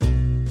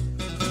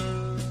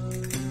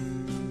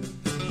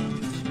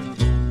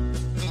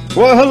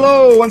Well,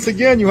 hello! Once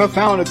again, you have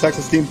found a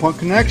Texas Steampunk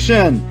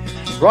Connection,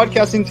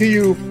 broadcasting to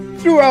you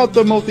throughout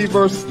the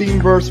multiverse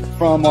Steamverse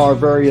from our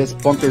various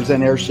bunkers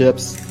and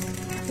airships.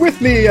 With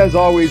me, as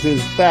always,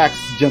 is Thax,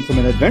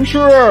 Gentleman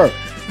Adventurer.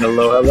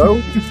 Hello, hello.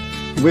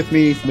 With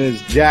me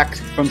is Jack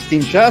from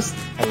Steam Chest.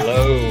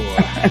 Hello.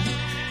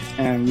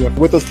 And we have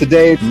with us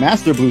today,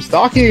 Master Blue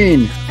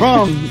Stocking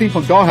from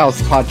Steampunk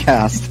Dollhouse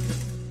Podcast.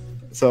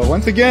 So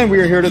once again, we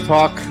are here to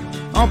talk,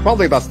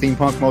 probably about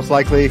steampunk, most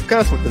likely, because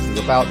that's what this is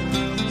about.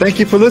 Thank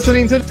you for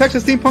listening to the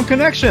Texas Steampunk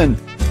Connection.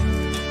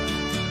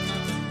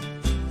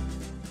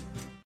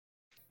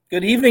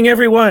 Good evening,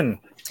 everyone.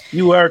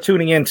 You are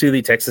tuning in to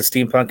the Texas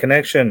Steampunk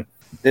Connection.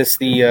 This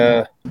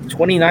the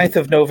 29th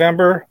of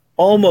November,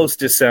 almost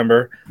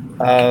December.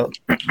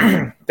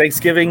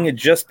 Thanksgiving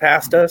just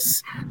passed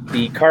us.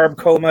 The carb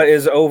coma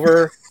is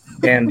over,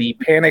 and the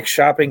panic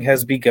shopping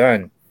has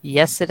begun.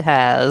 Yes, it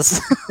has.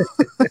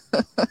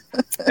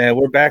 And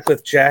we're back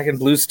with Jack and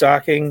Blue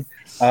Stocking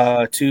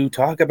to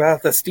talk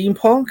about the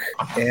steampunk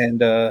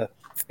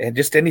and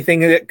just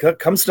anything that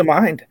comes to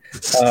mind.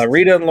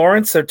 Rita and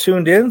Lawrence are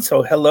tuned in,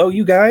 so hello,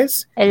 you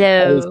guys.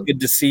 Hello. It's good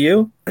to see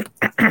you.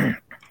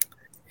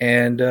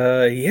 And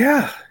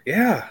the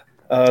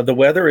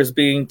weather is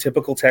being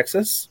typical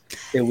Texas.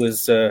 It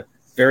was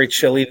very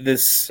chilly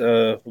this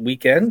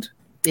weekend.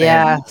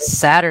 Yeah,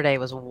 Saturday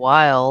was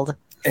wild.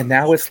 And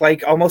now it's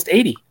like almost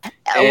 80. And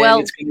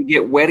it's going to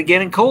get wet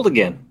again and cold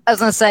again. I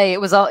was going to say,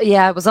 it was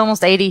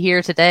almost 80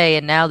 here today,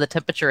 and now the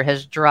temperature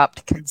has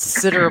dropped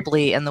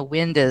considerably, and the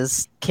wind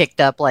is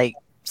kicked up like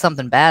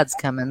something bad's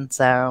coming,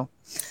 so.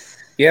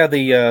 Yeah,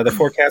 the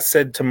forecast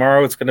said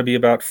tomorrow it's going to be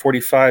about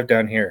 45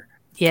 down here.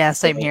 Yeah,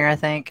 same here, I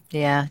think.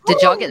 Yeah.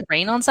 Did y'all get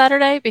rain on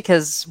Saturday?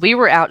 Because we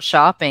were out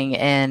shopping,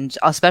 and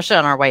especially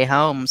on our way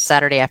home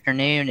Saturday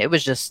afternoon, it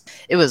was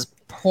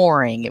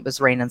pouring. It was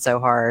raining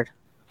so hard.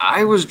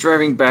 I was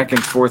driving back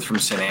and forth from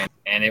St. Anne,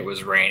 and it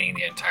was raining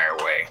the entire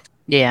way.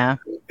 Yeah.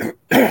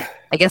 I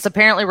guess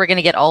apparently we're going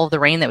to get all of the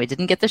rain that we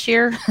didn't get this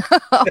year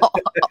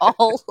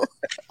all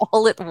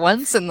at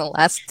once in the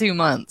last 2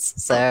 months.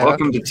 So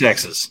welcome to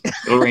Texas.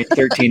 It'll rain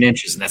 13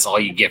 inches, and that's all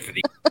you get for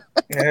the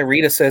Yeah,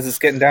 Rita says it's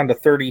getting down to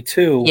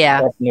 32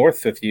 up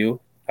north of you.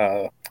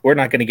 We're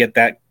not going to get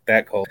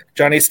that cold.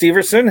 Johnny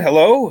Steverson,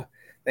 hello.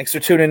 Thanks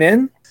for tuning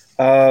in.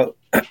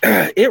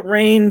 It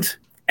rained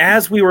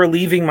as we were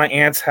leaving my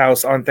aunt's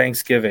house on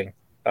Thanksgiving.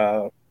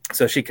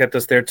 So she kept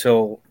us there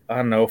till,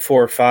 4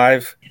 or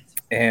 5.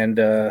 And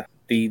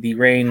the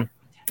rain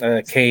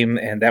came,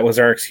 and that was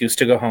our excuse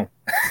to go home.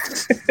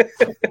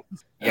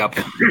 Yep.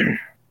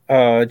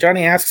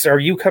 Johnny asks, are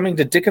you coming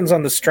to Dickens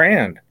on the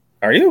Strand?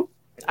 Are you?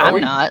 I'm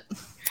not.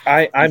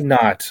 I'm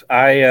not.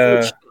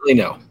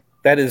 No.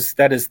 That is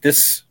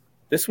this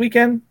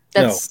weekend?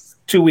 No,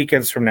 2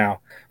 weekends from now.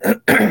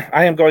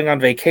 I am going on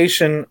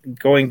vacation,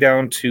 going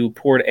down to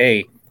Port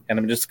A, and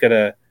I'm just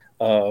gonna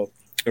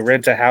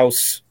rent a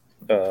house,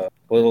 a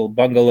little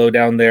bungalow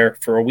down there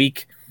for a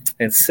week,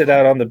 and sit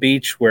out on the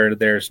beach where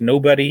there's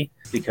nobody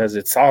because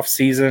it's off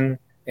season,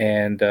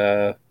 and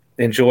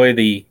enjoy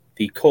the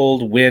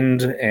cold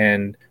wind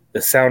and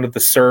the sound of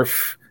the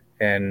surf,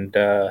 and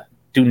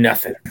do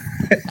nothing.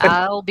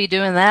 I'll be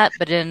doing that,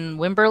 but in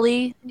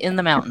Wimberley, in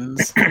the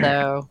mountains,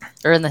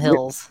 or in the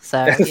hills.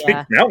 So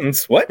yeah,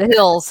 mountains. What? In the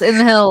hills.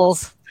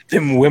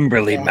 Them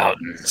Wimberley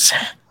Mountains.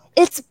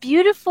 It's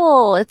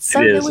beautiful. It's so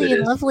really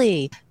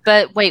lovely.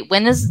 But wait,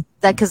 when is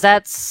that? Because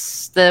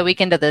that's the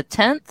weekend of the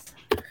 10th.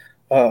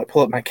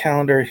 Pull up my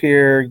calendar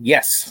here.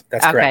 Yes,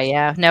 that's correct. Okay,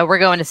 yeah. No, we're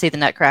going to see the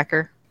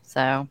Nutcracker.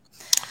 So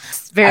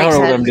very I don't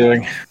excited. know what I'm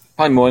doing.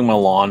 Probably mowing my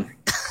lawn.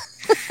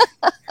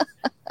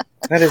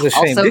 That is a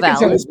shame. Also I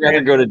would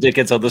rather go to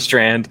Dickens on the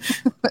Strand.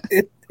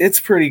 It's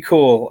pretty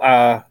cool.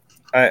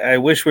 I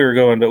wish we were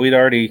going, but we'd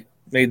already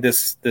made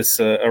this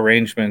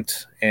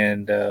arrangement,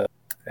 and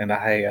I'm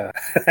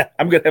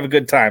gonna have a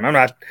good time. I'm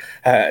not.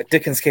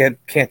 Dickens can't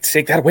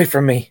take that away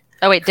from me.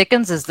 Oh wait,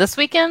 Dickens is this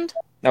weekend?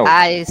 No,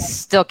 I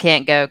still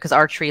can't go because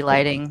our tree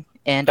lighting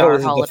and our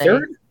is it holiday. the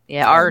 3rd?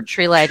 Yeah, our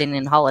tree lighting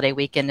and holiday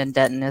weekend in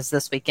Denton is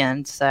this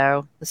weekend,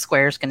 so the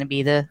square's going to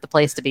be the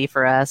place to be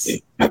for us.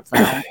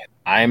 So.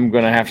 I'm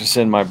going to have to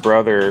send my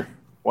brother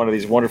one of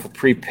these wonderful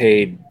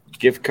prepaid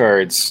gift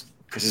cards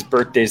because his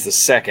birthday's the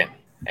 2nd.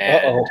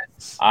 And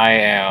I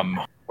am,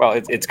 well,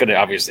 it's going to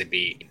obviously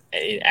be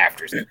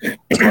after.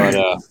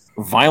 But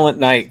Violent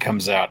Night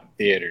comes out in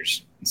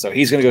theaters. So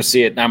he's going to go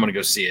see it, and I'm going to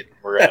go see it.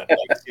 We're going to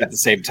see it at the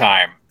same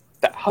time,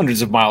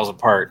 hundreds of miles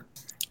apart.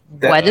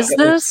 What is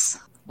this?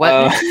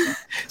 What?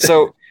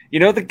 So,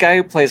 you know the guy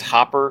who plays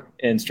Hopper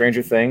in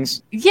Stranger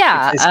Things?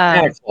 Yeah. It's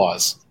Santa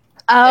Claus.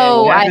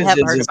 Oh, I have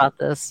heard about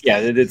this. Yeah,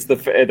 it's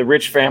the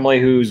rich family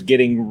who's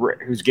getting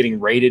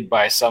raided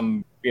by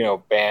some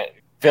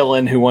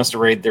villain who wants to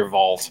raid their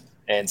vault,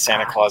 and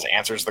Santa Claus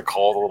answers the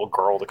call of the little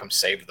girl to come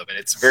save them, and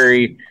it's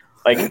very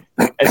like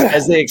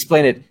as they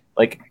explain it,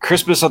 like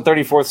Christmas on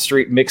 34th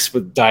Street mixed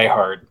with Die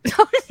Hard.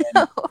 Oh,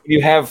 no. When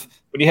you have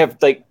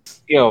like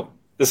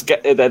this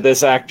guy,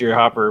 this actor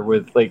Hopper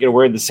with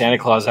wearing the Santa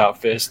Claus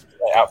outfit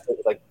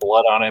with like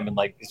blood on him and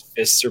like his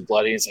fists are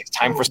bloody. It's like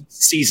time for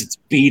season's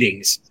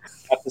beatings.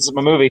 This is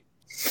my movie.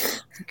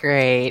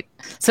 Great.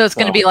 So it's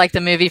going to be like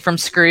the movie from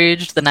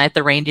Scrooge, The Night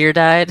the Reindeer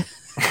Died.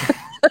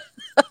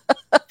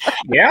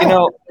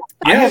 Yeah,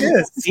 I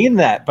haven't seen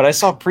that, but I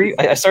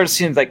started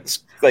seeing like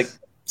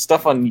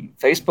stuff on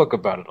Facebook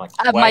about it. Like,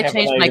 I might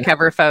change my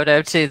cover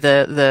photo to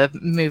the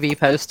movie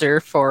poster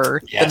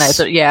for the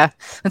night. Yeah,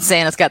 and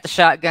Santa's got the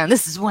shotgun.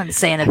 This is one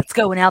Santa that's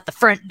going out the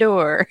front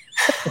door.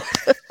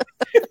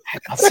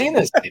 I've seen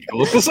this. I need to go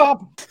look this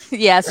up.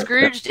 Yeah,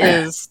 Scrooge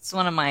is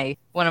one of my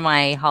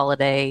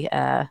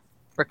holiday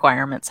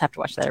requirements. Have to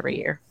watch that every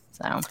year.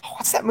 So,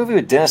 what's that movie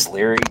with Dennis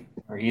Leary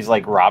where he's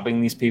like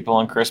robbing these people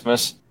on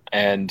Christmas?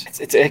 And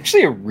it's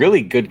actually a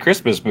really good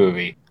Christmas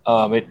movie.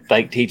 It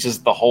like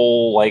teaches the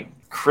whole like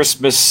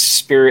Christmas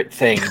spirit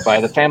thing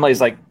by the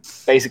families like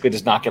basically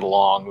does not get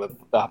along.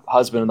 The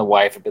husband and the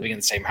wife are living in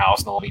the same house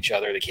and love each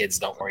other. The kids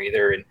don't know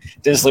either. And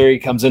Dennis Leary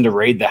comes in to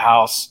raid the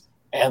house,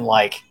 and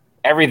like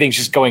everything's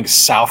just going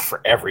south for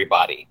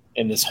everybody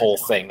in this whole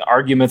thing. The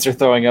arguments are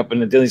throwing up,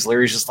 and Dennis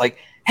Leary's just like,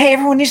 "Hey,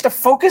 everyone needs to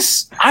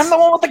focus. I'm the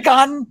one with the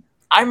gun.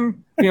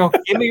 I'm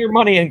give me your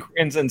money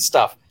and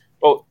stuff."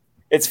 Well,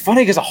 it's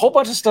funny because a whole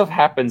bunch of stuff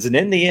happens, and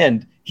in the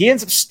end, he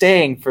ends up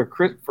staying for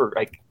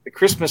like the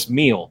Christmas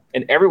meal,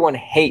 and everyone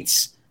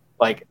hates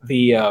like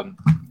the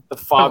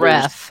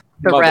father's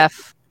the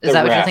ref. Is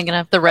that what you're thinking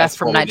of? The ref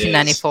from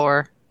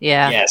 1994.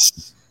 Yeah.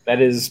 Yes,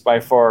 that is by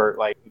far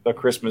like the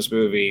Christmas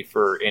movie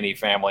for any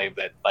family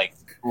that like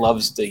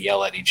loves to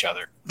yell at each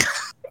other.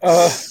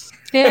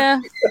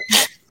 Yeah.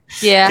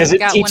 Yeah. Because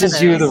it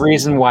teaches you the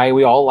reason why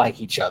we all like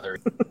each other.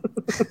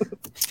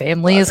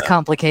 Family is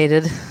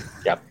complicated.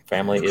 Yep,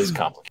 family is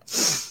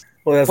complicated.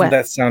 Well, doesn't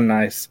that sound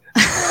nice?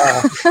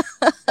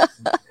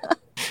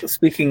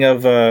 Speaking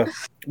of,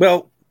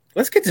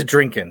 let's get to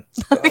drinking.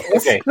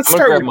 Okay, let's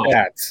start with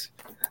that.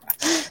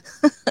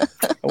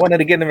 I wanted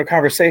to get into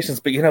conversations,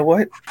 but you know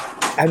what?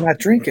 I'm not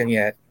drinking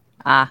yet.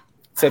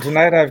 So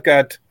tonight I've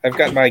got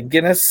my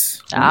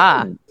Guinness.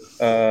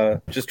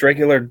 Just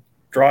regular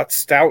draught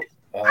stout.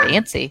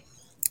 Fancy.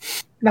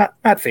 Not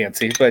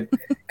fancy, but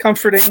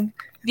comforting.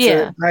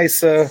 Yeah.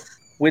 It's a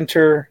nice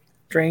winter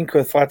drink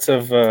with lots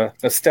of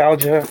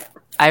nostalgia.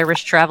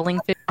 Irish traveling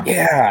food.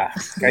 Yeah.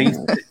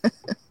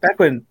 Back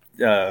when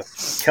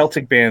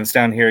Celtic bands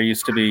down here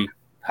used to be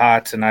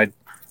hot, and I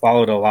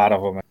followed a lot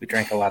of them. We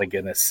drank a lot of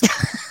Guinness.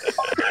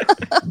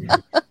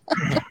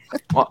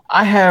 Well,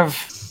 I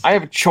have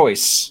a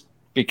choice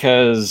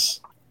because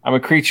I'm a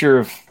creature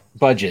of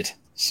budget.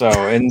 So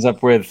it ends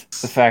up with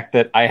the fact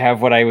that I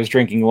have what I was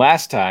drinking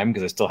last time,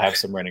 because I still have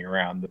some running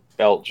around, the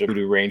Belgian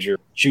Voodoo Ranger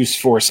Juice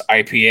Force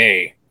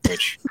IPA,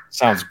 which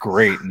sounds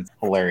great and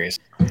hilarious.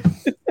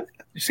 Did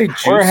you say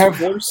Juice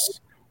Force?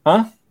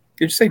 Huh?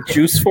 Did you say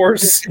Juice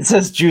Force? It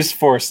says Juice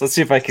Force. Let's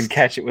see if I can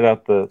catch it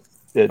without the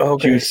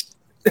juice.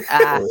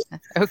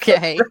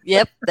 Okay.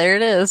 Yep, there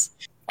it is.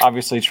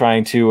 Obviously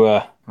trying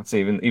to, let's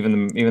see,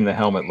 even the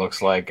helmet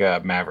looks like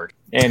Maverick.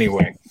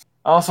 Anyway.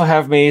 I also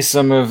have me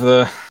some of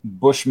the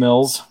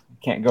Bushmills.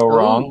 Can't go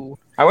wrong.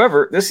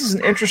 However, this is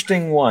an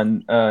interesting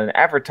one,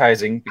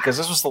 advertising, because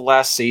this was the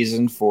last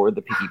season for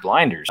the Peaky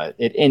Blinders.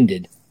 It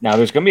ended. Now,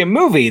 there's going to be a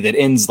movie that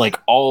ends like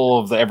all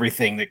of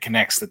everything that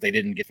connects that they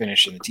didn't get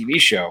finished in the TV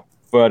show.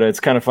 But it's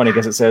kind of funny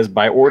because it says,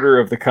 by order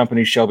of the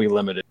company shall be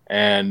limited.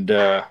 And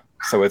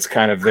so it's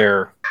kind of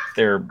their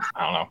I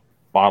don't know,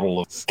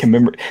 bottle of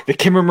the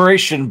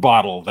commemoration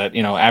bottle that,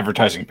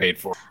 advertising paid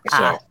for.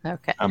 So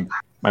okay.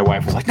 My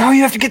wife was like, "No,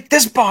 you have to get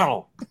this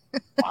bottle."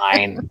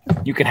 Fine.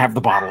 You can have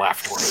the bottle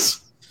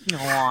afterwards.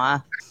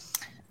 Aww.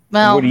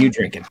 Well, what are you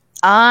drinking?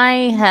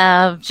 I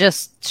have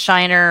just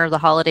Shiner, the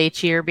holiday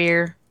cheer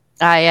beer.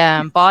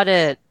 I bought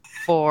it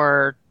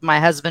for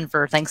my husband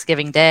for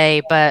Thanksgiving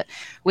Day, but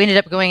we ended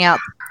up going out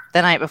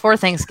the night before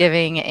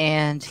Thanksgiving,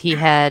 and he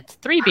had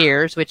 3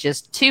 beers, which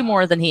is 2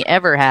 more than he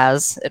ever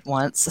has at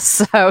once.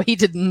 So he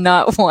did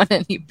not want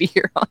any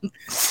beer on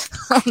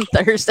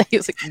Thursday. He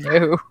was like,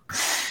 no.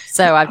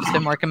 So I've just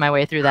been working my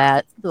way through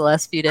that the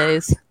last few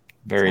days.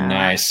 Very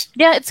nice.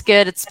 Yeah, it's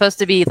good. It's supposed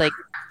to be like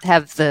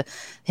have the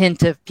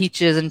hint of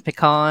peaches and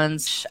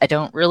pecans.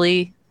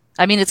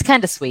 It's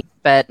kind of sweet,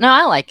 but no,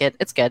 I like it.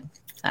 It's good.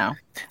 So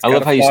I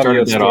love how you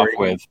started that off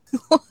with.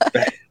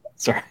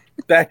 Sorry.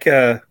 Back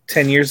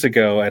 10 years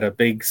ago at a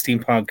big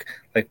steampunk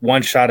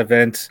one-shot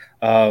event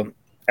out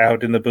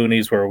in the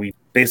boonies where we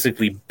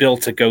basically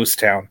built a ghost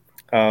town.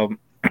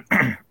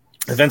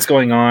 Events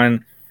going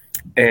on,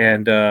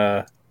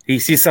 and he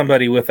sees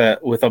somebody with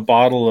a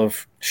bottle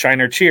of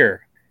Shiner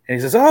Cheer, and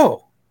he says,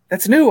 "Oh,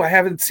 that's new. I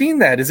haven't seen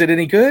that. Is it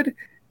any good?"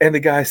 And the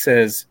guy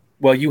says,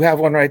 "Well, you have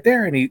one right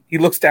there." And he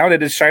looks down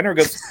at his Shiner and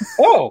goes,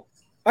 "Oh,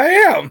 I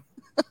am."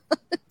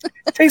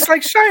 Tastes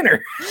like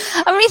Shiner.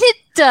 I mean, it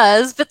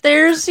does, but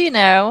there's,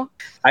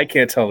 I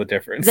can't tell the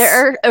difference.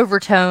 There are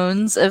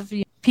overtones of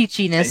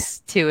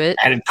peachiness to it.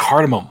 Added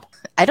cardamom.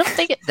 I don't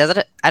think it does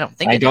it. I don't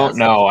think I don't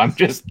know. I'm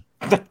just...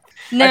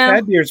 No. I've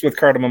had beers with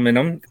cardamom in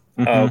them,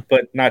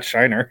 but not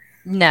Shiner.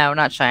 No,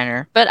 not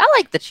Shiner. But I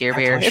like the cheer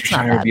beer. It's not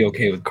Shiner bad. would be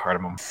okay with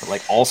cardamom. But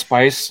like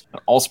allspice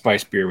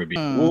beer would be.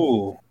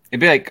 Ooh. It'd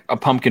be like a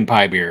pumpkin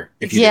pie beer.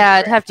 If you Yeah,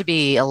 it'd have to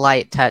be a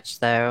light touch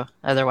though.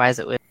 Otherwise,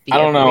 it would be. I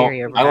don't know.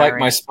 very I like overpowering.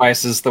 my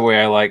spices the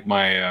way I like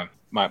my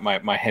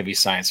my heavy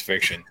science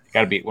fiction.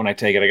 Got to be when I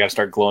take it. I got to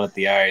start glowing at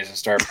the eyes and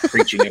start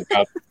preaching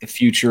about the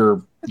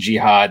future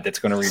jihad that's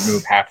going to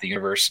remove half the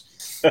universe.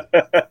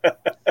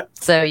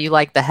 So you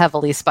like the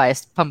heavily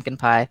spiced pumpkin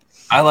pie?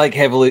 I like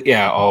heavily.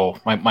 Yeah. Oh,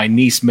 my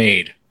niece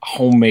made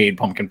homemade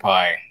pumpkin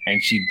pie,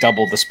 and she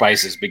doubled the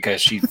spices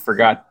because she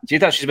forgot. She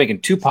thought she was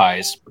making 2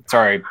 pies.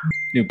 Sorry,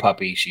 new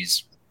puppy.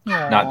 She's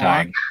not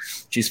dying.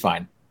 She's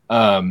fine.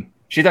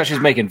 She thought she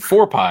was making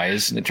 4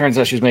 pies, and it turns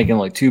out she was making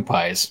like 2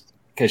 pies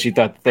because she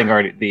thought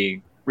the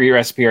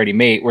recipe already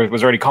made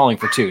was already calling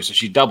for 2. So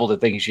she doubled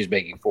it, thinking she's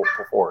making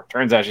 4.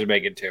 Turns out she's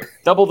making 2.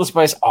 Double the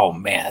spice. Oh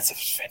man,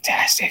 that's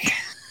fantastic.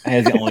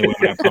 That's the only way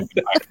to have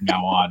pumpkin pie from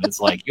now on. It's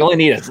like you only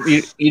need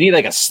you need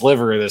like a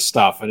sliver of this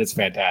stuff, and it's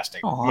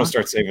fantastic. Aww.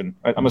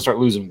 I'm gonna start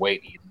losing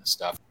weight eating this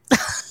stuff.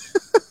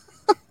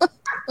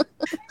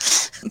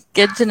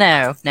 Good to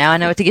know. Now I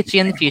know what to get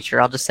you in the future.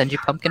 I'll just send you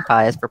pumpkin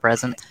pie as for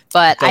present.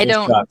 But I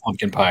don't.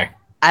 Pumpkin pie.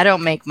 I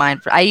don't make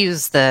mine. I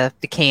use the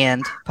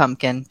canned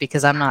pumpkin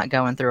because I'm not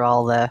going through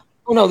all the.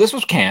 Oh no, this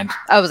was canned.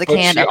 Oh, it was a But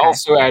canned. she Okay.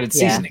 also added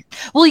Yeah. seasoning.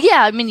 Well,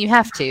 yeah. I mean, you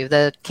have to.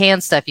 The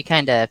canned stuff, you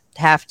kind of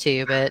have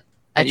to. But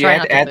I You try had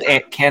not to to. add put- a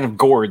can of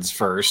gourds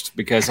first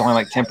because only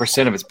like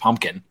 10% of it's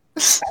pumpkin,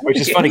 which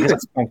is funny because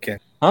it's pumpkin.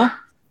 Huh?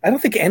 I don't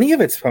think any of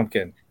it's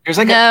pumpkin. there's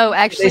like no,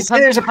 actually, they say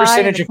there's a pumpkin pie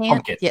in percentage the of can-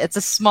 pumpkin. Yeah, it's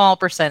a small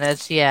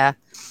percentage. Yeah.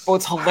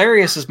 What's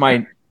hilarious is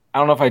I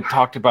don't know if I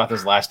talked about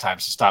this last time,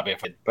 so stop me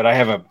if I, but I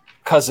have a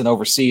cousin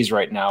overseas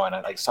right now in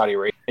like Saudi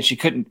Arabia, and she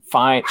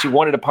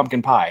wanted a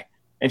pumpkin pie.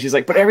 And she's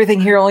like, but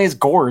everything here only has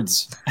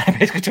gourds. I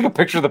basically took a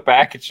picture of the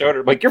back and showed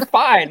her, like, you're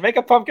fine, make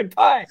a pumpkin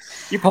pie.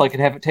 You probably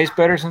can have it taste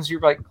better since you're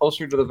like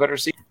closer to the better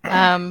season.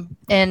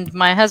 And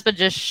my husband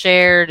just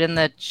shared in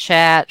the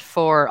chat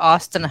for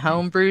Austin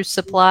Homebrew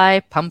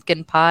Supply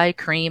pumpkin pie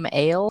cream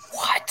ale.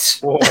 What?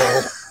 Whoa.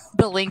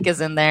 The link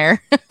is in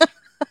there.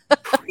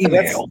 Cream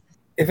That's- ale.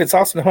 If it's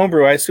Austin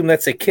Homebrew, I assume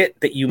that's a kit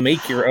that you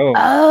make your own.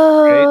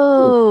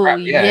 Oh, Crap,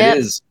 yeah, yep. it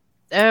is.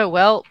 Oh,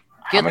 well,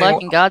 How good many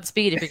luck and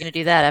Godspeed if you're going to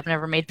do that. I've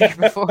never made beer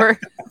before.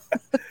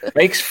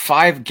 Makes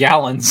 5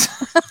 gallons.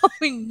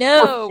 We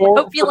know. For-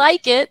 Hope you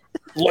like it.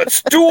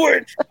 Let's do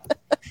it.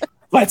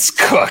 Let's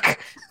cook.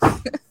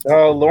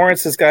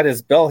 Lawrence has got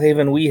his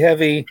Bellhaven Wee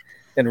Heavy,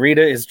 and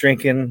Rita is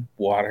drinking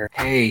water.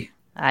 Hey,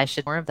 I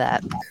should more of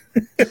that.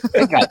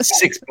 I got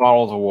 6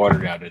 bottles of water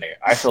down today.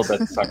 I filled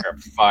that sucker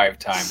 5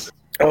 times.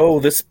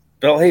 Oh, this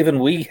Bellhaven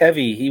Wee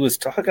Heavy. He was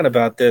talking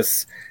about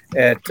this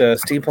at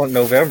Steampunk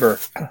November.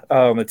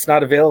 It's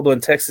not available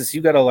in Texas. You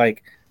got to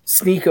like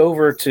sneak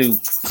over to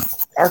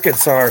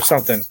Arkansas or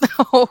something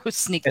Oh,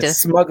 sneak and to.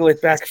 smuggle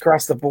it back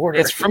across the border.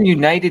 It's from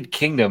United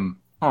Kingdom.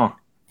 Huh.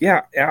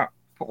 Yeah.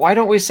 But why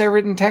don't we serve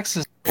it in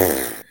Texas? Oh,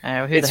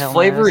 who Its the hell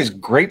flavor knows? is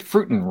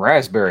grapefruit and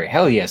raspberry.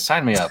 Hell yeah,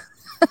 sign me up.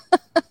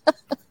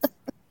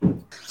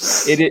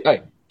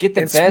 Get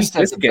the And best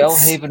sweet of the biscuits.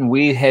 Bellhaven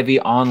Wee Heavy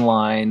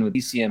online with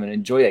BCM and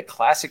enjoy a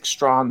classic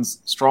strong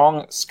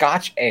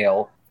Scotch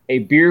ale, a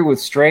beer with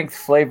strength,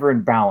 flavor,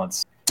 and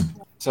balance.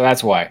 So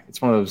that's why.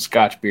 It's one of those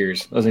Scotch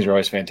beers. Those things are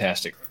always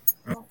fantastic.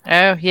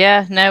 Oh,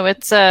 yeah. No,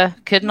 it's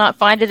could not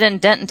find it in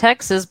Denton,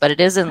 Texas, but it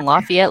is in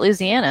Lafayette,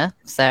 Louisiana.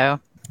 So,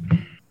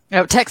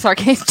 oh,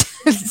 Texarkana.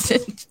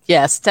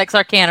 Yes,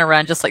 Texarkana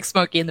run, just like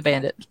Smokey and the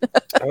Bandit.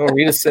 Oh,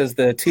 Rita says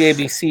the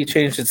TABC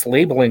changed its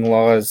labeling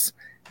laws,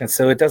 and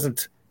so it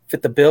doesn't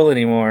fit the bill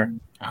anymore.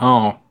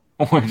 Oh,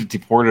 I wanted to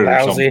deport it or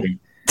Lousy.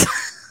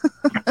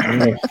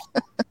 something.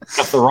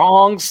 Got the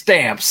wrong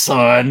stamp,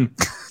 son.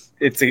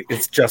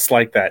 It's just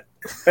like that.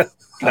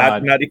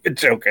 Not even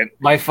joking.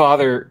 My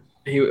father,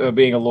 he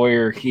being a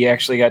lawyer, he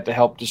actually got to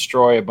help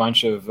destroy a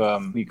bunch of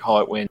we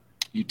call it when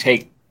you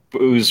take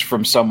booze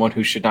from someone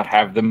who should not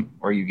have them,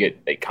 or you get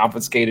a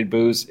confiscated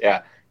booze,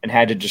 and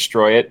had to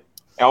destroy it.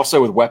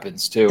 Also with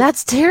weapons too.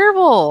 That's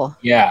terrible.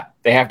 Yeah,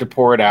 they have to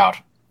pour it out,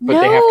 but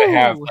they have to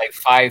have like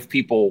 5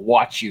 people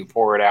watch you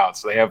pour it out.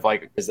 So they have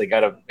because they got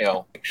to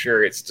make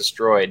sure it's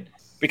destroyed.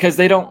 Because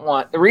they don't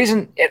want, the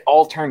reason it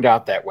all turned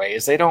out that way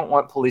is they don't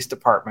want police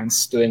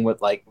departments doing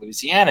what like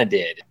Louisiana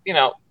did.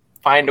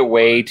 Find a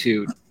way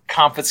to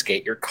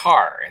confiscate your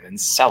car and then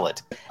sell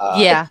it.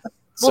 Yeah.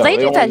 Well, So they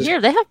do don't that wanna-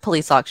 here. They have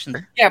police auctions.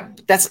 Yeah,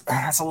 but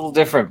that's a little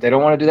different. They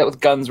don't want to do that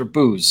with guns or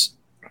booze.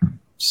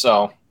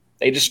 So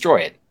they destroy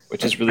it,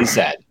 which is really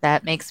sad.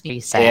 That makes me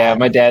sad. Yeah,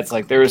 my dad's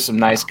like, there was some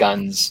nice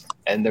guns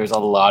and there's a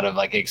lot of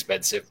like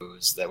expensive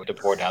booze that would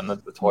pour down the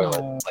toilet.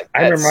 Oh. It's like,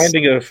 I'm that's-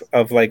 reminding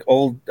of like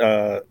old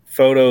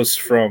photos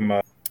from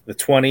the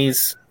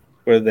 20s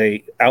where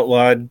they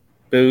outlawed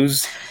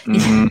booze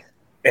Mhm.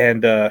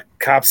 and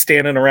cops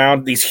standing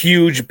around these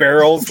huge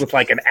barrels with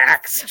like an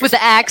axe. With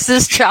the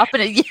axes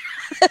chopping it.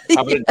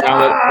 Popping it down,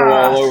 let it pour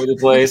all over the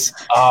place.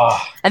 Oh,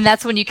 And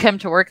that's when you come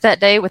to work that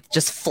day with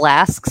just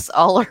flasks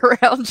all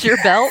around your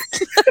belt.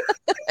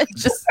 And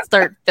just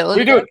start filling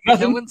What are you it up. doing?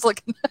 Nothing. No one's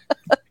looking.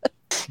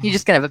 You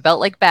just gonna have a belt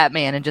like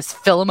Batman and just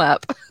fill them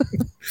up.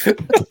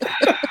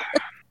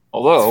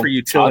 Although,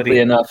 oddly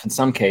enough, in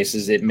some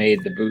cases, it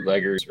made the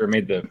bootleggers or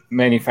made the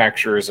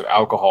manufacturers of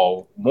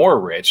alcohol more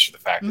rich. The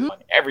fact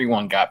that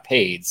everyone got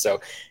paid, so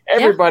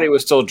everybody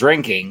was still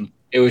drinking.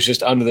 It was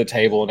just under the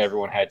table, and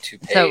everyone had to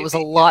pay. So it was a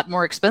lot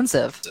more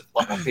expensive. A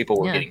lot more people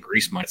were getting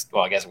grease money.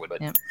 Well, I guess it would,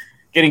 but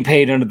getting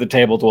paid under the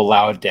table to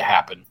allow it to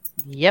happen.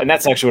 Yep. And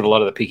that's actually what a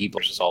lot of the Peaky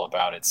Blinders is all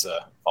about. It's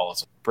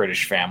follows a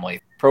British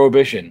family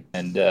prohibition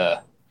and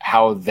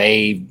how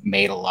they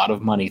made a lot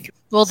of money through.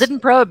 Well, didn't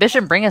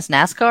Prohibition bring us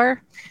NASCAR?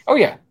 Oh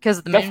yeah, because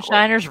of the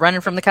moonshiners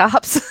running from the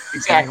cops.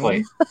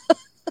 Exactly.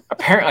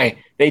 Apparently,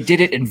 they did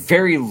it in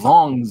very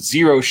long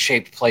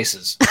zero-shaped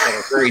places that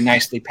are very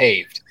nicely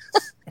paved.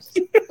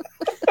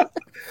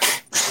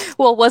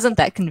 Well, wasn't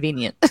that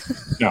convenient?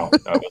 No.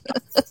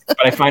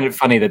 But I find it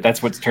funny that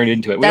that's what's turned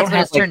into it. We don't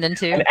have turned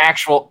into an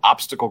actual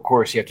obstacle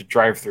course you have to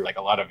drive through like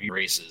a lot of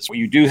races. Well,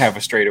 you do have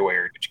a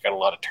straightaway, but you got a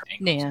lot of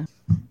turning. Yeah.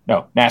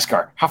 No,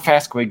 NASCAR. How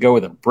fast can we go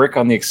with a brick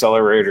on the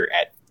accelerator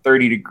at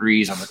 30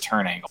 degrees on the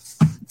turn angle?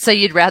 So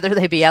you'd rather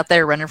they be out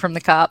there running from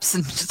the cops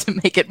and just to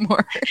make it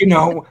more...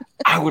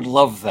 I would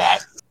love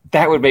that.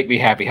 That would make me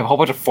happy. Have a whole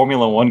bunch of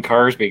Formula One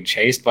cars being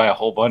chased by a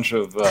whole bunch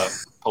of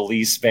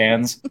police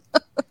vans.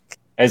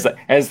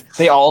 As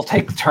they all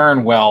take the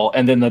turn well,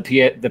 and then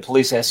the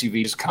police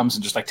SUV just comes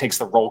and just like takes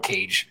the roll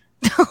cage.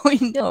 Oh,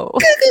 no.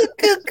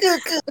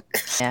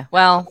 Yeah,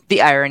 well,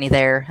 the irony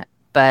there.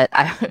 But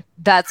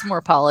that's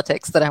more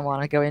politics that I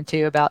want to go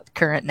into about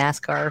current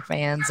NASCAR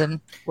fans and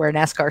where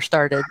NASCAR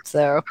started.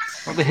 So,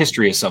 well, the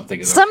history is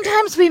something.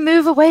 Sometimes we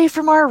move away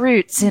from our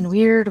roots in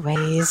weird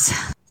ways.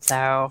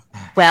 So,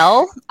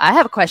 well, I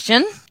have a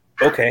question.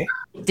 Okay.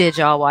 Did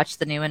y'all watch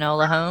the new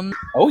Enola Holmes?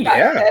 Oh,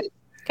 yeah.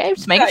 Okay,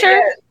 just making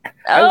sure.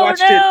 Oh,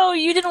 no,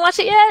 you didn't watch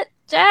it yet,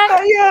 Jack?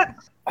 Not yet.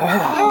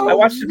 I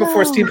watched it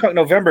before Steampunk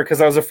November because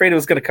I was afraid it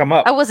was going to come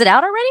up. Oh, was it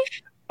out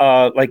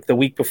already? Like the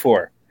week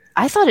before.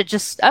 I thought it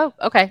just. Oh,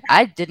 okay.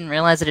 I didn't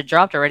realize it had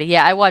dropped already.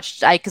 Yeah, I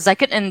watched. Because I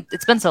couldn't. And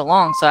it's been so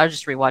long, so I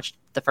just rewatched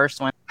the first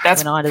one.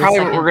 That's probably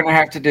what we're gonna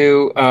have to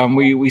do.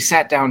 We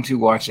sat down to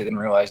watch it and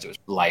realized it was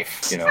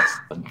life,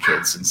 and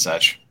kids and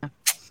such.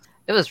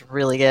 It was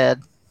really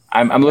good.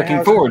 I'm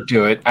looking forward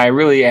to it. I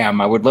really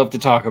am. I would love to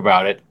talk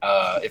about it.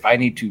 If I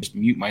need to just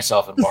mute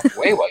myself and walk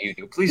away while you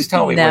do, please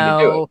tell me when to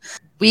do it.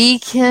 We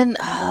can.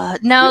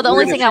 No, the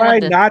only thing I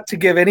wanted not to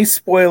give any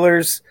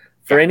spoilers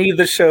for any of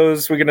the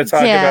shows we're going to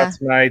talk about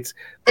tonight.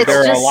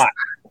 There are a lot.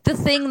 The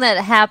thing that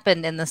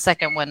happened in the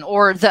second one,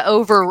 or the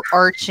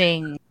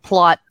overarching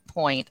plot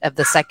point of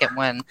the second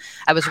one,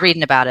 I was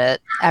reading about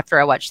it after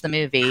I watched the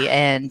movie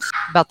and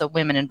about the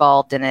women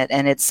involved in it.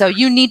 And it's so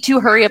you need to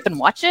hurry up and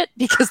watch it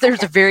because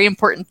there's a very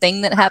important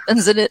thing that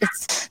happens in it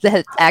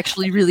that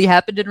actually really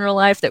happened in real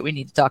life that we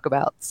need to talk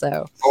about.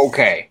 So,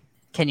 okay.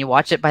 Can you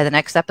watch it by the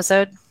next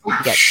episode? You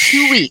got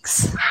 2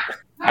 weeks.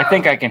 I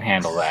think I can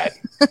handle that.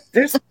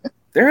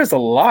 There is a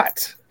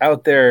lot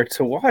out there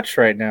to watch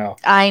right now.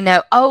 I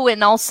know. Oh,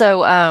 and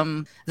also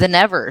The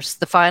Nevers,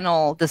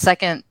 the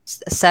second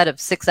set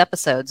of 6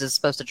 episodes is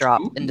supposed to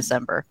drop in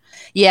December.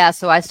 Yeah,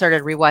 so I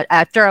started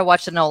after I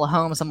watched Enola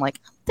Holmes, I'm like,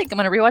 I think I'm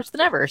going to rewatch The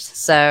Nevers.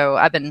 So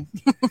I've been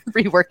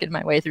reworking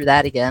my way through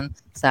that again.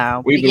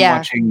 So we've been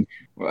watching.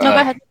 No, go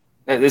ahead.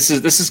 This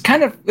is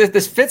kind of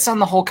this fits on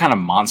the whole kind of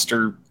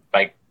monster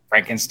like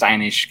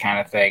Frankensteinish kind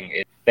of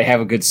thing. They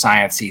have a good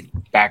sciencey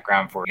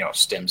background for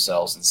stem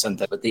cells and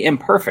synthetic, but The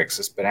Imperfects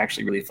has been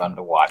actually really fun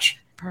to watch.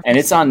 And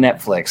it's on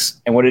Netflix.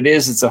 And what it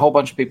is, it's a whole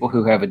bunch of people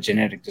who have a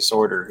genetic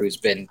disorder who's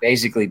been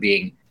basically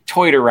being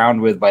toyed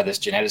around with by this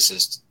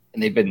geneticist,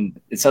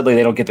 and suddenly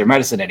they don't get their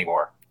medicine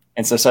anymore.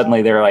 And so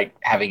suddenly they're like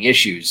having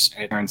issues.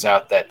 And it turns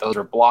out that those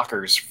are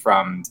blockers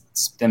from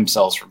stem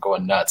cells from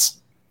going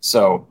nuts.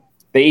 So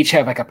they each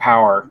have like a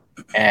power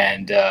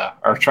and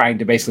are trying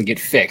to basically get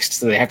fixed.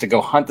 So they have to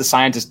go hunt the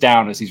scientist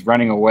down as he's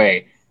running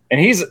away. And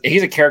he's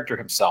a character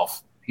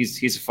himself.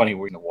 He's a funny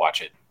way to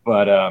watch it.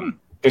 But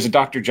there's a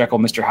Dr. Jekyll,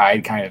 Mr.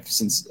 Hyde kind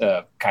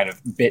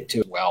of bit to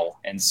it well.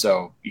 And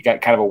so you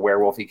got kind of a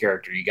werewolfy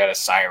character. You got a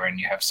siren.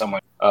 You have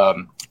someone,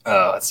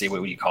 let's see,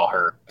 what would you call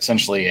her?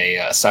 Essentially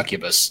a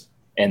succubus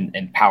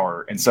in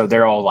power. And so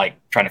they're all like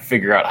trying to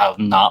figure out how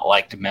not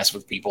like to mess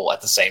with people at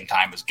the same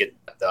time as get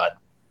done.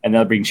 And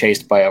they're being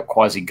chased by a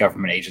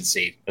quasi-government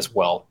agency as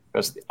well.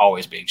 Because they're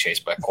always being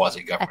chased by a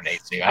quasi-government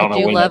agency. I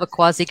do love a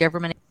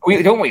quasi-government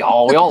agency. Don't we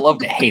all? We all love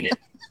to hate it.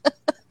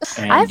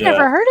 And, I've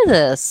never heard of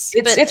this.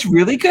 It's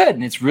really good.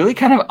 And it's really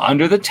kind of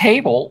under the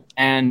table.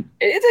 And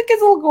it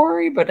gets a little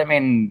gory, but I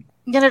mean...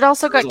 And it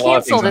also got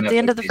canceled at the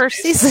end of the first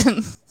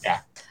season. Yeah.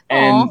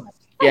 And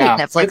I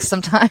hate Netflix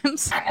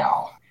sometimes. I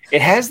know.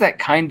 It has that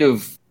kind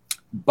of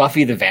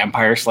Buffy the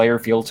Vampire Slayer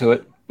feel to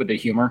it with the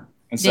humor.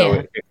 And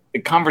so the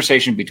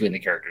conversation between the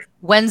characters.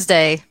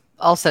 Wednesday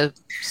also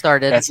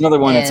started. That's another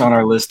one that's on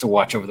our list to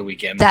watch over the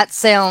weekend. That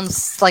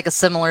sounds like a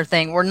similar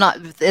thing.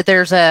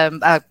 There's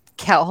a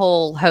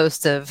whole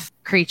host of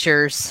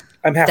creatures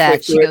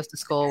that she goes to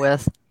school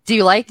with. Do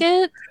you like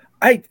it?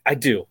 I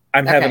do.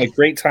 I'm having a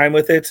great time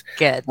with it.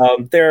 Good.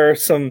 There are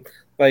some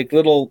like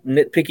little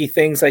nitpicky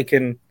things I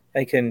can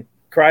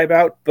cry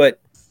about, but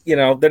you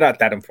know, they're not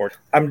that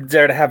important. I'm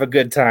there to have a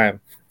good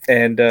time,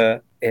 and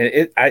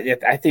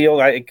I feel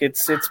like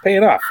it's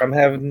paying off.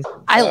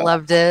 I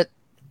loved it.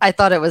 I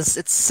thought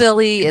it's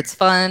silly, it's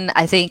fun.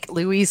 I think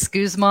Luis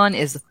Guzman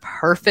is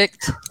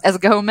perfect as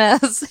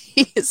Gomez.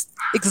 He is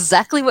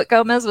exactly what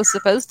Gomez was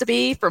supposed to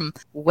be from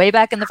way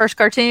back in the first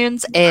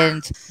cartoons.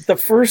 And the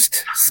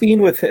first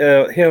scene with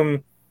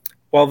him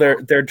while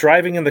they're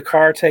driving in the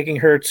car, taking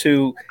her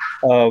to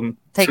her new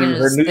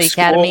the school,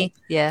 academy,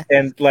 yeah,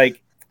 and like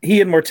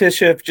he and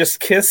Morticia just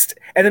kissed,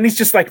 and then he's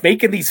just like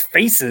making these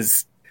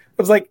faces.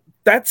 I was like,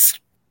 that's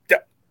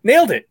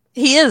nailed it.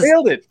 He is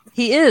nailed it.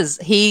 He is.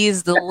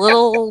 He's the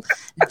little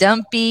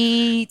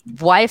dumpy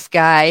wife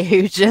guy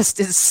who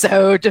just is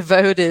so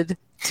devoted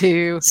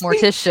to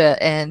Morticia,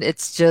 and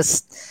it's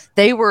just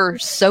they were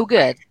so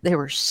good. They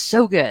were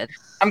so good.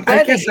 I'm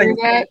glad to hear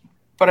that,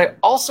 but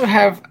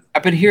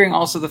I've been hearing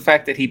also the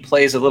fact that he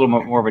plays a little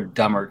more of a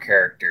dumber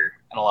character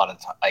and a lot of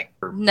time. Like,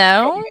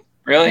 no,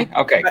 really?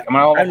 Okay,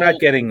 I'm not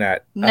getting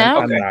that. No,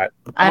 I'm not.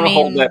 I'm gonna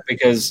hold that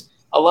because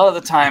a lot of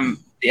the time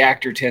the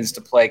actor tends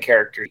to play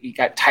character. He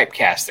got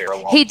typecast there a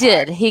long time. He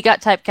did. He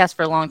got typecast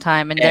for a long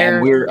time, and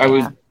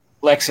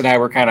Lex and I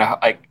were kind of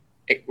like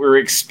we were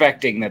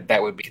expecting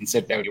that would be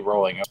considered that would be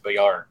rolling up the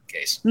R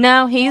case.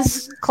 No,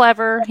 he's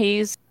clever.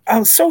 He's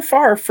so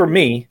far for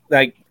me,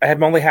 like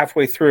I'm only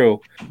halfway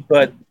through,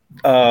 but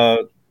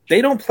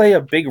they don't play a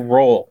big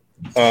role.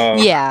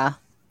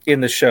 In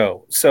the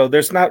show, so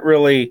there's not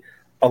really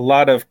a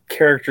lot of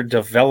character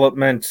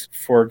development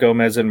for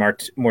Gomez and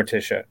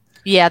Morticia.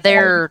 Yeah,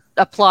 they're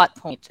a plot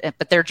point,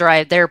 but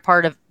they're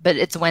part of. But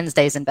it's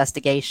Wednesday's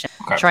investigation,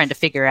 trying to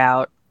figure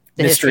out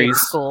the history of the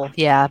school.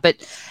 Yeah, but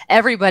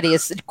everybody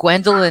is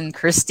Gwendolyn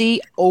Christie.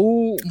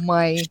 Oh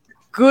my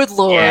good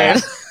lord! Yeah.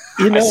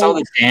 I saw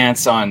the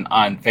dance on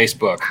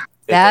Facebook.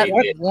 That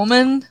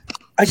woman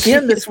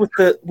again. This with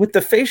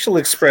the facial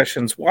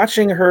expressions,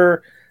 watching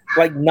her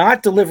like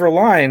not deliver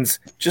lines,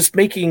 just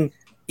making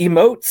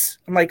emotes.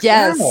 I'm like,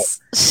 yes, wow,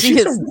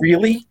 she's a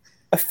really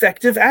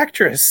effective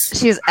actress.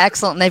 She is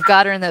excellent. And they've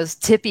got her in those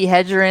Tippi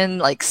Hedren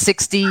like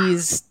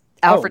 60s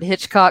Alfred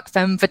Hitchcock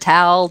femme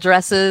fatale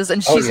dresses,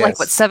 and she's like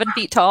 7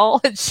 feet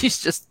tall, and she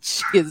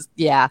is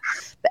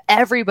But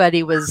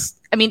everybody was.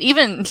 I mean,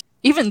 even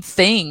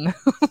Thing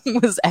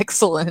was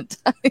excellent.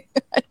 I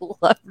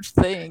loved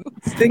Thing.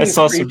 I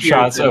saw some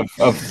shots of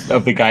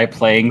the guy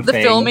playing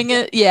Thing. Filming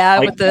it,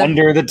 like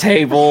under the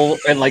table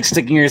and like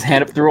sticking his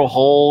hand up through a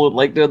hole,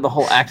 like doing the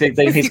whole acting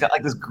thing. He's got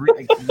like this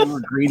green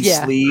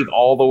sleeve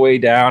all the way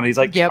down. He's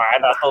like trying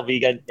not to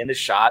be in a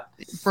shot.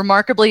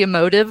 Remarkably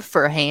emotive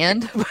for a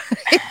hand.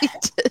 He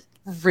did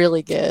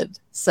really good.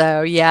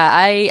 So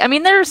I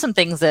mean, there are some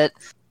things that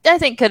I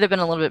think could have been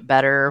a little bit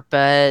better,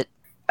 but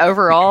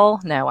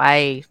overall, no,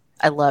 I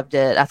loved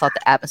it. I thought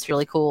the atmosphere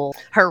really cool.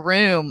 Her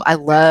room, I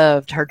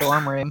loved her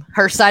dorm room.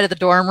 Her side of the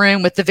dorm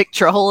room with the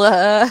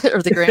Victrola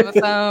or the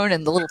gramophone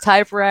and the little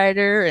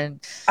typewriter.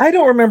 And I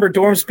don't remember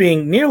dorms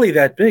being nearly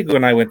that big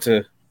when I went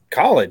to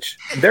college.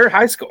 They're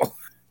high school.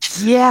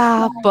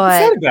 Yeah,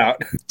 but what's that about?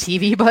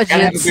 TV budgets.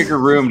 Gotta have a bigger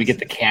room to get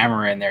the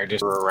camera in there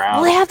just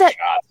around. Well, they have that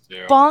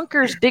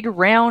bonkers big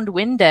round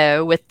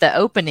window with the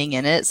opening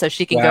in it, so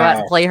she can go out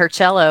and play her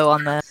cello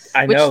on the.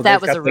 That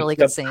was a really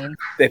good scene.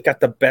 They've got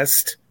the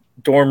best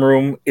dorm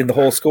room in the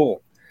whole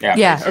school.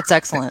 Yeah, it's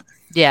excellent.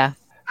 Yeah,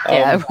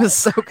 it was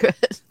so good.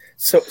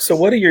 So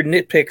what are your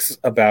nitpicks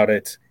about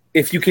it,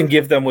 if you can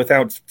give them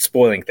without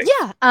spoiling things?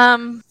 Yeah,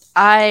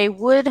 I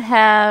would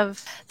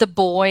have the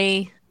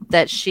boy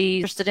that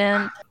she's interested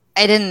in.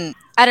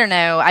 I don't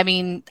know. I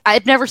mean,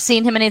 I've never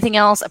seen him in anything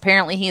else.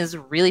 Apparently he is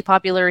really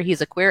popular.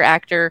 He's a queer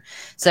actor.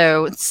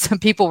 So some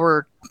people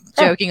were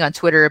joking on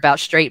Twitter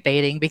about straight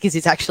baiting because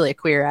he's actually a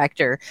queer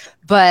actor.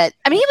 But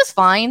I mean, he was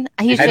fine.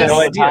 He's just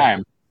no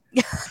time.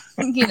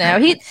 He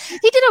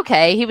did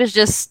okay. He was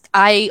just,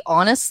 I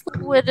honestly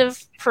would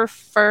have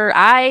preferred,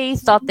 I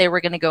thought they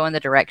were going to go in the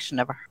direction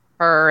of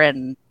her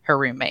and her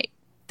roommate.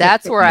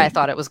 That's where I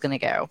thought it was going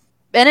to go.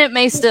 And it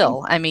may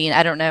still. I mean,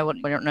 we don't know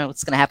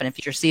what's going to happen in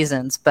future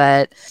seasons,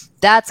 but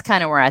that's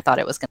kind of where I thought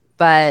it was going to.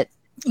 But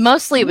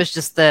mostly it was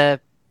just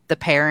the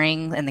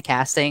pairing and the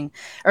casting,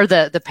 or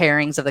the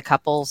pairings of the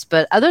couples.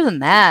 But other than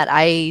that,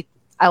 I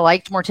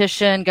liked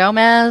Morticia and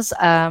Gomez.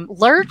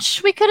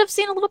 Lurch, we could have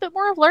seen a little bit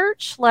more of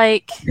Lurch.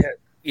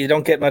 You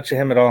don't get much of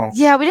him at all.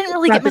 Yeah, we didn't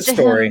really get much of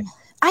him.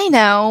 I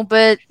know,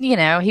 but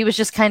he was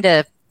just kind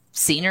of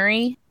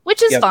scenery.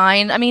 Which is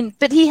fine. I mean,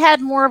 but he had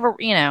more of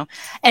a,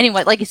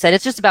 anyway, like you said,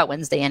 it's just about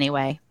Wednesday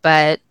anyway.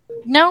 But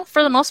no,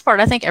 for the most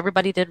part, I think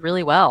everybody did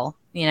really well.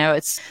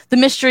 The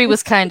mystery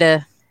was kind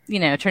of,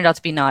 turned out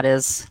to be not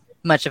as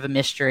much of a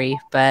mystery,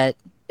 but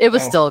it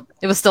was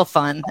still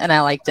fun, and I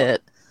liked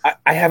it.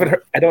 I haven't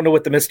heard, I don't know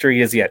what the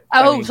mystery is yet.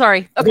 Sorry.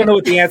 Okay. I don't know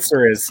what the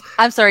answer is.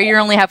 I'm sorry, you're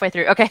only halfway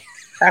through. Okay.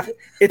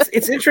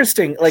 It's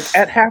interesting. Like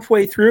at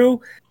halfway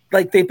through,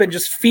 like they've been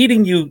just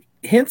feeding you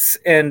hints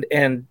and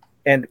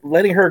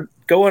letting her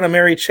go on a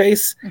merry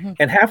chase,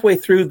 and halfway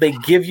through they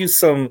give you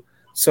some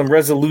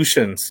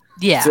resolutions.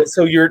 Yeah.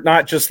 So you're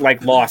not just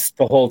like lost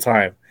the whole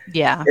time.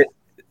 Yeah.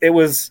 It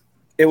was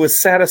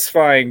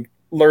satisfying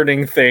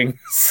learning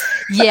things.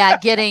 Yeah,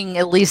 getting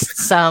at least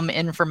some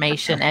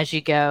information as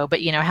you go,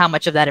 but how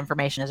much of that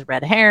information is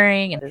red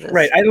herring?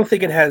 Right. I don't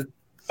think it has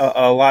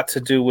a lot to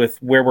do with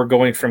where we're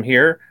going from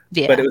here.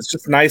 Yeah. But it was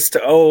just nice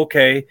to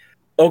okay.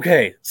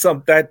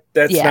 So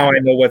that's now I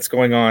know what's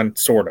going on,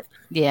 sort of.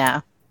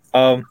 Yeah.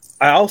 I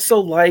also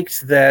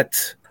liked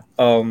that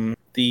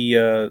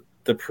the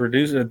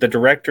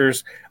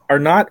directors are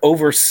not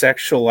over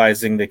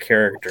sexualizing the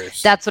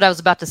characters. That's what I was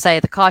about to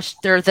say.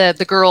 They're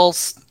the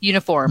girls'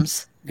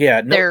 uniforms.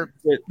 Yeah, they're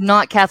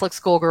not Catholic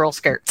schoolgirl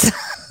skirts.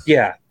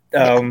 Yeah,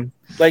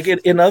 like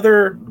in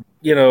other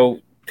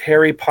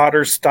Harry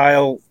Potter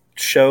style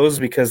shows,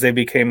 because they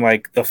became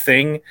like the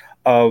thing.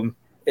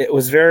 It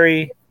was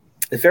very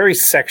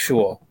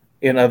sexual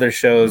in other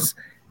shows,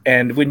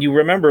 and when you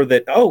remember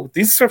that,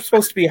 these are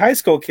supposed to be high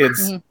school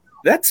kids,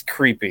 that's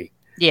creepy.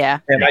 Yeah,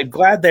 and I'm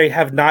glad they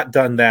have not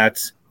done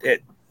that.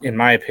 In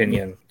my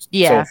opinion,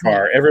 so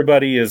far,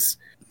 everybody is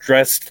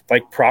dressed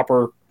like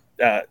proper.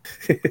 I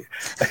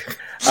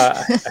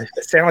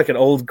sound like an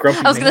old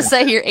grumpy. I was going to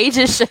say your age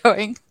is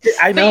showing.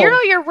 I know,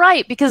 but you're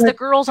right, because the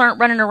girls aren't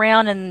running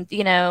around in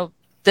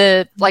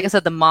like I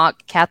said, the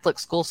mock Catholic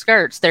school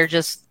skirts. They're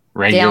just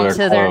regular down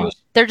to clothes.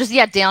 They're just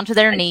down to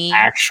their knee.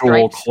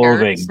 Actual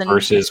clothing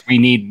versus we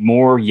need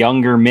more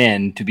younger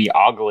men to be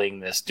ogling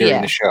this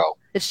during the show.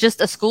 It's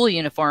just a school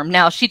uniform.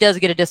 Now she does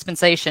get a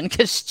dispensation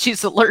because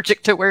she's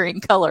allergic to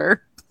wearing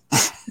color.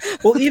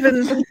 Well,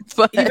 even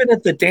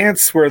at the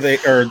dance where the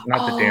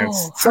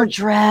dance, her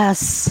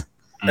dress.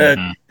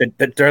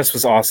 The dress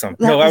was awesome.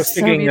 I was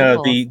thinking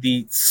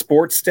the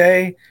sports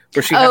day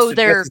where she has to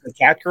dress as the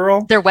cat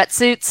girl. Their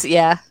wetsuits,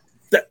 yeah.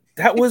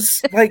 That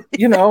was like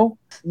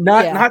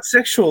not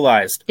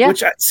sexualized,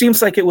 which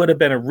seems like it would have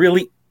been a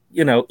really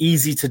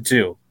easy to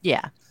do.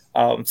 Yeah.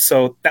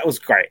 So that was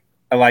great.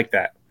 I like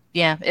that.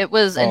 Yeah, it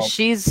was, and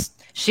she's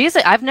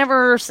I've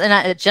never,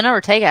 and Jenna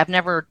Ortega, I've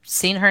never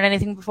seen her in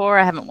anything before.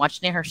 I haven't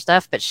watched any of her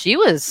stuff, but she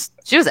was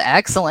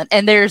excellent.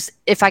 And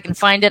if I can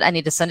find it, I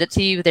need to send it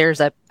to you.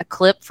 There's a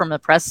clip from the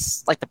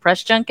press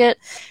junket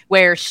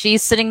where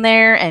she's sitting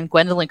there and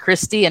Gwendolyn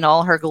Christie in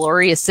all her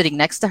glory is sitting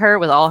next to her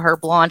with all her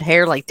blonde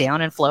hair like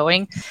down and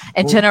flowing.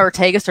 And Jenna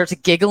Ortega starts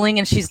giggling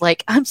and she's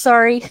like, I'm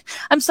sorry.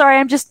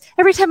 I'm just,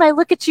 every time I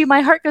look at you,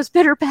 my heart goes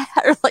bitter bad.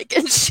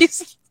 And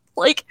she's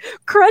like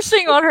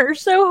crushing on her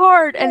so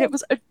hard, and it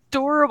was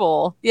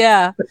adorable.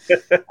 Yeah.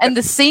 And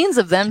the scenes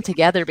of them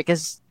together,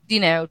 because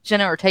Jenna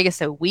Ortega's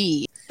so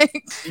wee.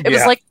 It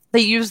was like they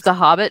used the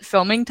Hobbit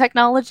filming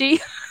technology.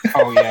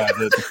 Oh yeah.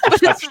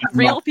 But it's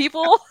real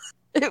people.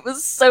 It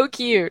was so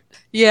cute.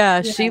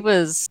 Yeah, she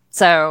was.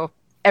 So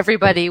I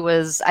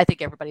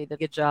think everybody did a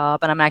good job,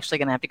 and I'm actually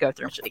gonna have to go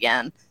through it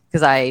again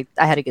because I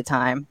had a good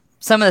time.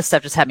 Some of the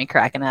stuff just had me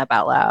cracking up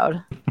out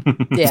loud.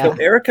 Yeah. So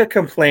Erica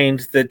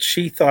complained that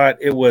she thought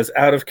it was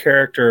out of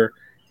character,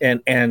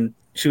 and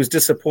she was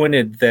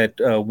disappointed that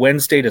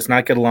Wednesday does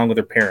not get along with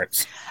her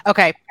parents.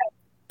 Okay.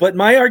 But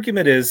my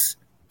argument is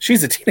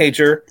she's a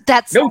teenager.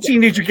 No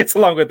teenager gets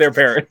along with their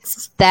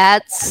parents.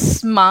 That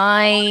was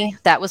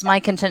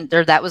my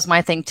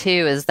thing too,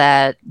 is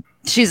that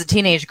she's a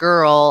teenage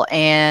girl,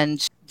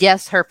 and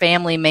yes, her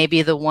family may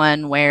be the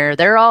one where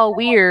they're all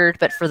weird,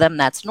 but for them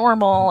that's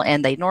normal,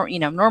 and they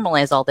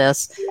normalize all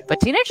this.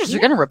 But teenagers are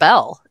going to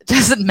rebel. It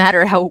doesn't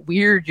matter how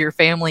weird your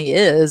family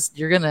is.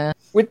 You're going to,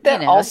 with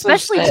that also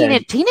especially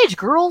teenage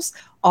girls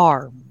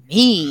are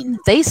mean.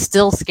 They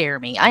still scare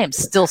me. I am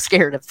still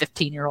scared of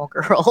 15-year-old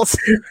girls.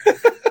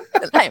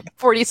 I am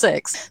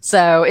 46.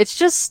 So it's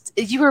just,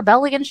 you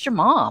rebel against your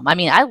mom. I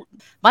mean,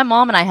 my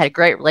mom and I had a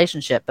great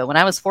relationship, but when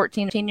I was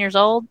 14 years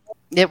old,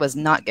 it was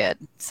not good.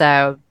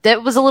 So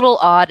that was a little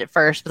odd at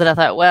first, but then I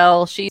thought,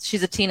 well,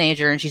 she's a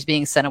teenager and she's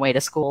being sent away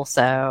to school.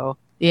 So,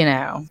 It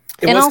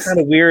was kind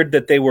of weird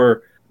that they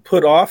were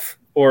put off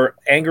or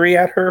angry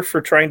at her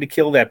for trying to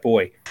kill that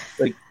boy.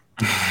 Like,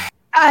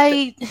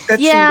 that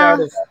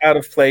seemed out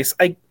of place.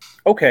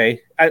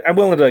 I'm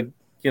willing to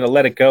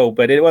let it go,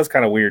 but it was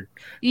kind of weird.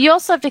 You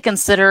also have to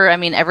consider,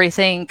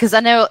 everything, because I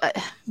know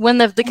when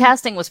the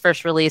casting was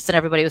first released and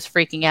everybody was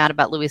freaking out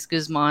about Luis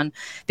Guzman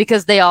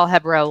because they all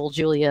have Raul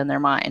Julia in their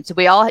mind. So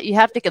you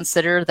have to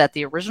consider that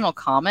the original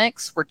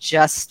comics were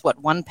just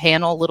one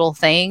panel little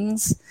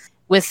things.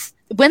 With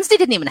Wednesday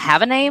didn't even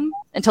have a name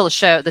until the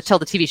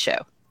TV show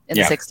in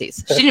the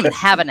 60s. She didn't even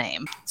have a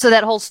name. So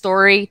that whole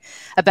story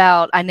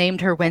about I named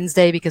her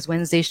Wednesday because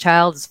Wednesday's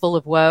child is full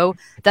of woe,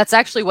 that's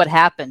actually what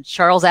happened.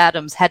 Charles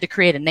Addams had to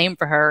create a name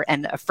for her,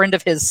 and a friend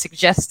of his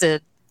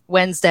suggested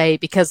Wednesday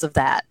because of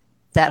that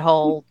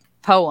whole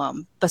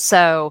poem. But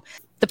so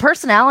the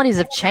personalities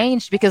have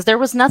changed because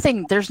there's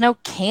no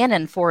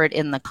canon for it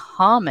in the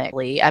comic.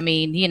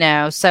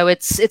 So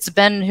it's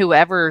been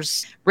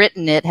whoever's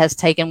written it has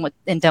taken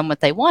and done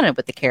what they wanted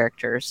with the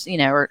characters,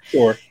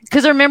 Sure.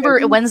 Because I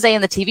remember Wednesday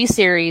in the TV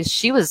series,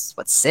 she was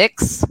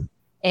 6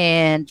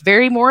 and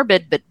very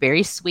morbid, but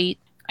very sweet.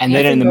 And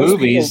then in the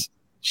movies,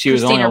 she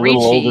was only a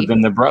little older than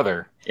the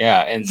brother.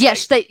 Yeah, and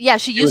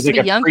she used to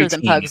be younger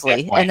than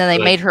Pugsley, and then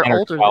they made her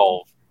older.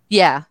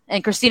 Yeah,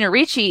 and Christina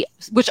Ricci,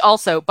 which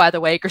also, by the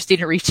way,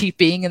 Christina Ricci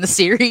being in the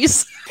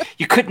series.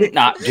 You couldn't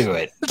not do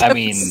it. I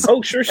mean...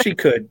 sure she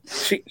could.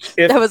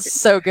 That was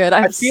so good.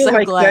 I'm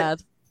so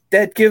glad.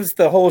 That gives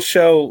the whole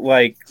show,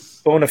 like,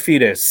 bona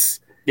fides.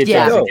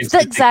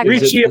 Exactly.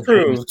 Ricci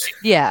approved.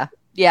 Yeah,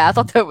 I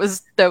thought that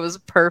was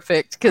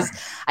perfect, because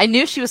I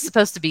knew she was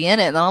supposed to be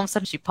in it, and then all of a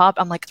sudden she popped.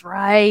 I'm like,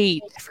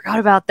 right, I forgot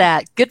about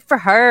that. Good for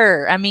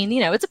her. I mean,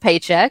 it's a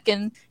paycheck,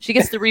 and she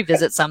gets to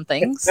revisit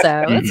something,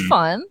 so it's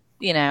fun.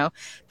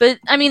 But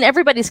I mean,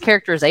 everybody's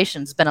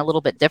characterization has been a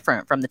little bit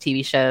different from the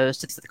TV shows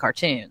to the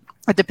cartoon.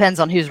 It depends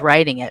on who's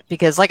writing it,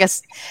 because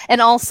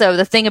and also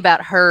the thing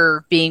about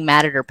her being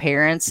mad at her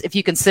parents, if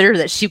you consider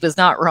that she was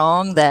not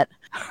wrong, that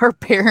her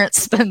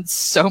parents spend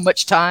so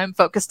much time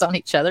focused on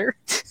each other.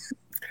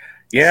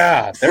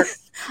 Yeah, they're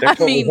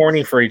totally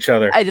horny for each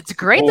other. It's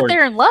great that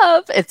they're in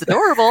love. It's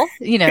adorable.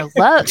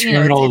 Love,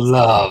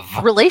 love,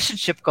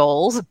 relationship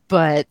goals,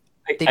 but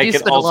they do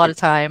spend a lot of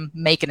time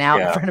making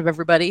out in front of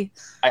everybody.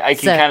 I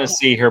can kind of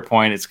see her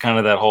point. It's kind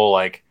of that whole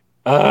like,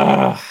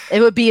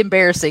 it would be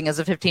embarrassing as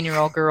a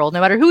 15-year-old girl, no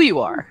matter who you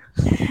are.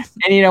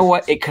 And you know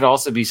what? It could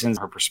also be, since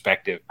her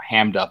perspective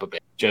hammed up a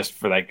bit, just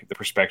for like the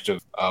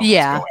perspective of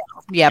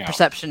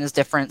perception is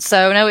different.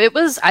 So no,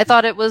 I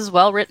thought it was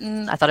well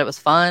written. I thought it was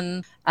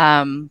fun.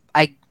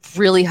 I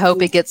really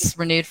hope it gets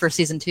renewed for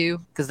season 2,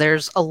 because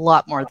there's a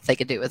lot more that they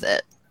could do with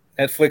it.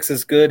 Netflix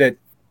is good at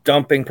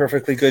dumping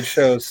perfectly good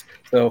shows.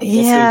 So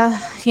we'll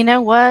see. You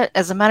know what?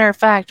 As a matter of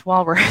fact,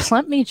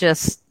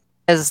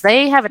 as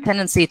they have a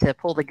tendency to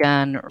pull the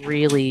gun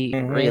really,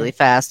 really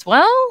fast.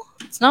 Well,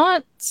 it's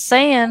not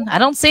saying, I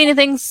don't see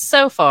anything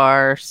so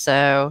far.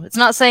 So it's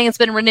not saying it's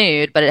been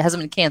renewed, but it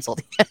hasn't been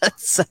canceled yet.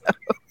 So,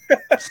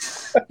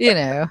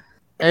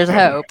 there's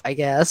hope, I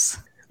guess.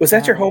 Was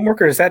that your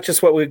homework, or is that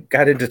just what we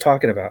got into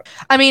talking about?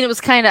 I mean, it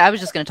was I was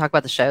just going to talk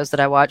about the shows that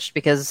I watched,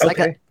 because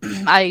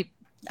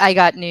I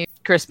got new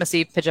Christmas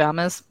Eve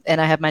pajamas,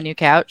 and I have my new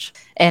couch,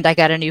 and I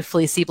got a new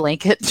fleecy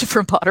blanket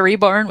from Pottery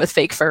Barn with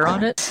fake fur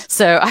on it.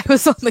 So I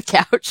was on the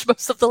couch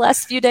most of the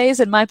last few days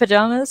in my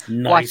pajamas,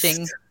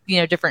 watching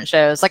different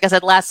shows. Like I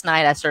said, last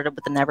night I started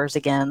with the Nevers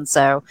again.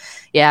 So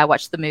I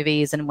watched the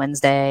movies on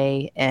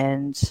Wednesday,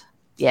 and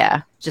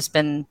just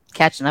been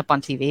catching up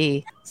on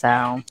TV.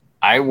 So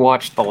I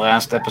watched the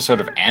last episode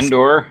of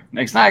Andor.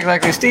 It's not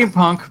exactly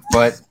steampunk,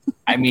 but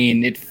I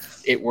mean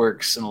it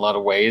works in a lot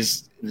of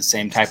ways. The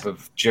same type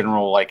of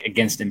general, like,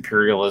 against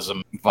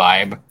imperialism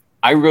vibe.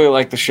 I really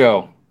like the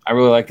show. I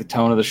really like the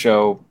tone of the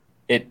show.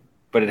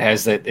 But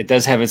it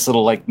does have its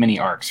little, like, mini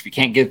arcs. If you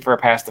can't get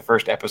past the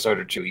first episode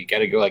or 2, you got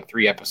to go like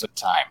 3 episodes at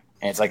a time,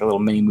 and it's like a little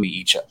mini movie.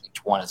 Each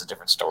one is a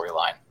different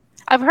storyline.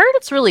 I've heard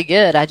it's really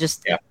good. I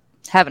just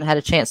haven't had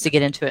a chance to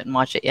get into it and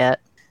watch it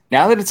yet.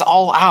 Now that it's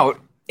all out,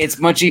 it's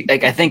much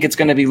I think it's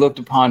going to be looked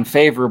upon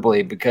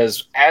favorably,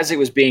 because as it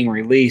was being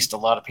released, a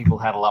lot of people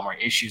had a lot more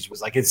issues. It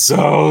was like, it's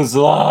so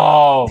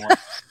slow.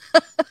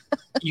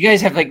 You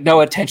guys have like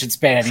no attention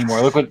span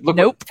anymore. Look what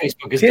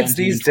Facebook has done. Kids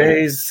these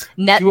days.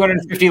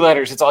 250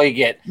 letters. That's all you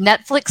get.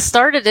 Netflix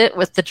started it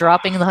with the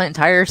dropping the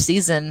entire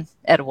season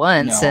at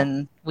once,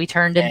 and we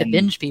turned into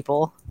binge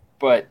people.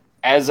 But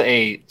as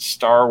a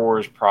Star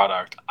Wars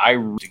product, I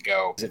really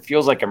go. It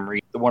feels like I'm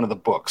reading one of the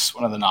books,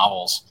 one of the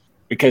novels,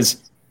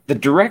 because the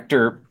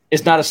director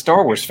is not a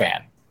Star Wars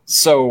fan.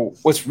 So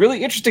what's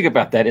really interesting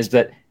about that is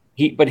that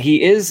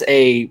he is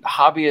a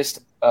hobbyist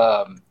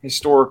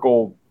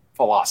historical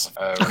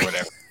philosopher or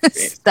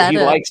whatever. He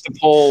likes to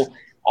pull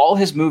all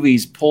his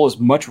movies, pull as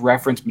much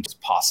reference as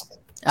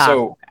possible.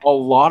 So a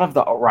lot of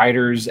the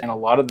writers and a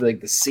lot of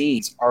the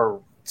scenes are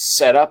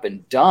set up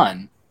and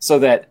done so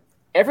that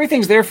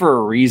everything's there for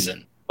a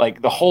reason.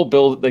 Like the whole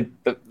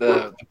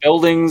the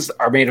buildings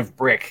are made of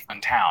brick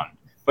in town,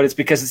 but it's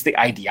because it's the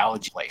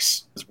ideology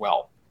place as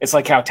well. It's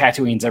like how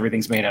Tatooine's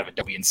everything's made out of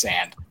adobe and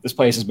sand. This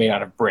place is made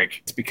out of brick.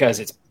 It's because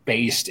it's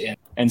based in.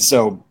 And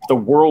so the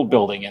world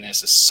building in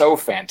this is so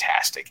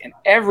fantastic. And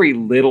every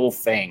little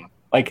thing,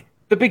 like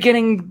the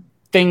beginning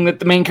thing that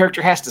the main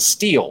character has to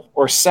steal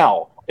or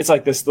sell, it's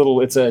like this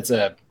little, it's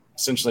a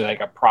essentially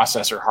like a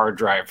processor hard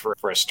drive for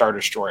a Star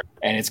Destroyer.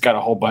 And it's got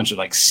a whole bunch of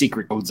like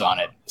secret codes on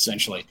it,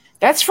 essentially.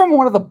 That's from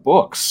one of the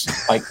books.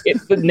 Like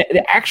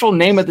the actual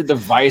name of the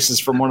device is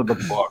from one of the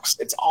books.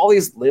 It's all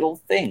these little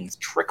things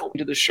trickle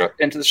into the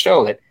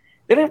show that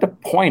they don't have to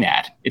point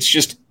at. It's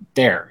just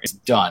there. It's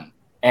done.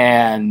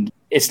 And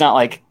it's not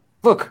like,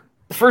 look,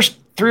 the first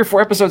 3 or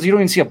 4 episodes, you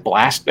don't even see a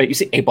blast. You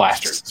see a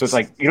blaster. So it's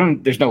like,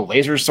 there's no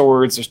laser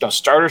swords. There's no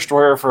Star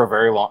Destroyer for a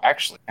very long.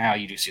 Actually, now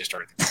you do see a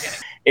Star Destroyer at the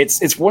beginning.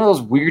 It's one of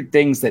those weird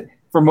things that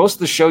for most of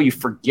the show, you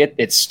forget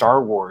it's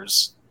Star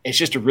Wars. It's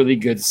just a really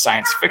good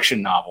science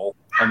fiction novel.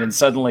 And then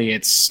suddenly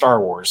it's Star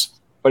Wars.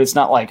 But it's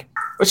not like,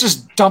 let's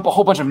just dump a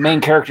whole bunch of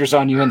main characters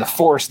on you in the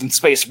Force and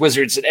space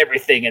wizards and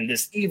everything and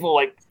this evil,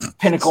 like,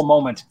 pinnacle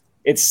moment.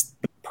 It's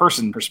the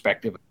person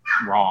perspective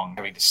wrong,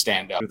 having to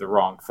stand up to the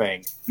wrong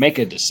thing, make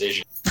a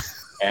decision.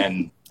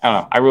 And I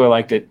don't know, I really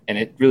liked it. And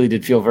it really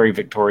did feel very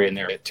Victorian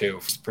there, too,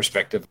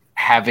 perspective.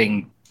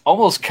 having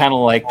almost kind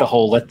of like the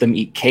whole "let them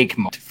eat cake"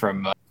 moment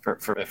from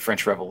for the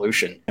French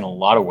Revolution in a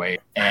lot of ways.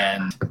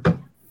 And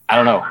I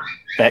don't know,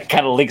 that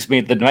kind of links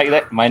me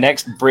to my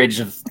next bridge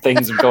of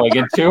things I'm going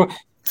into.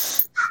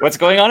 What's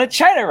going on in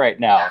China right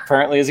now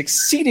apparently is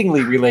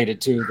exceedingly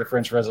related to the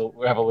French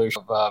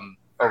Revolution of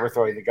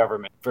overthrowing the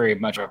government. Very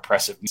much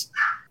oppressive.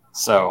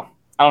 So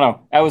I don't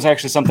know. That was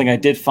actually something I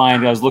did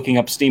find. I was looking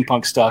up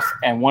steampunk stuff,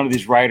 and one of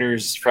these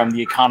writers from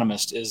The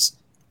Economist is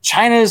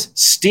China's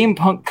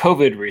steampunk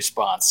COVID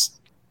response.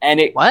 And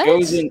it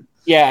goes in.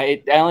 Yeah,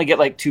 I only get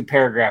like 2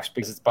 paragraphs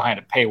because it's behind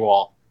a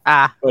paywall.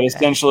 But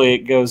essentially,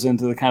 it goes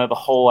into the kind of the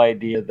whole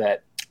idea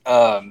that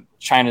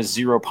China's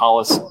zero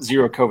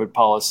COVID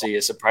policy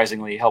is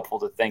surprisingly helpful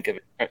to think of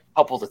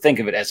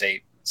it as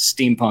a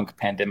steampunk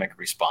pandemic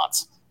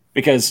response,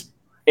 because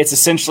it's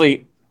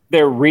essentially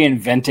they're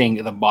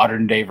reinventing the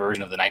modern day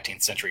version of the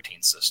 19th century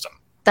teen system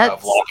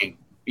of logging.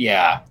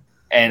 Yeah.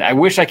 And I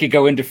wish I could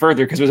go into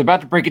further because I was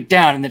about to break it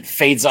down and then it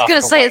fades off. I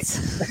was going to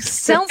say, it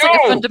sounds like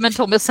a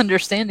fundamental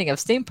misunderstanding of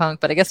steampunk,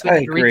 but I guess we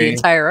can read the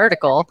entire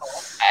article.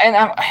 And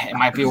it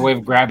might be a way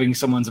of grabbing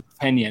someone's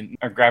opinion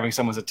or grabbing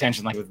someone's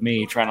attention, like with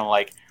me, trying to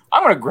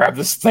I'm going to grab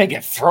this thing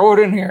and throw it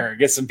in here and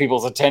get some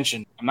people's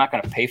attention. I'm not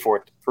going to pay for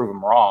it to prove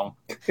them wrong.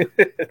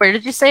 Where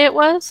did you say it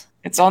was?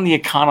 It's on The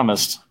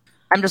Economist.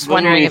 I'm just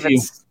wondering if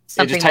it's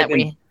something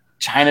that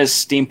China's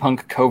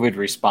steampunk COVID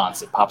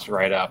response. It pops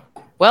right up.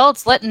 Well,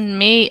 it's letting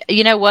me.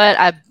 You know what?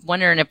 I'm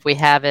wondering if we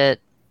have it.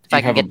 If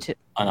I can get to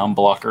an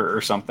unblocker or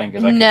something.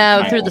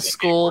 No, through the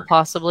school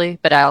possibly,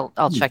 but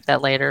I'll check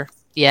that later.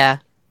 Yeah,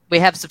 we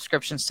have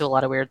subscriptions to a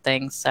lot of weird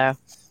things. So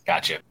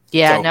gotcha.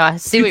 Yeah, so no, I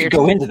see what you're.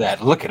 Go into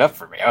that. Look it up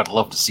for me. I would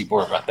love to see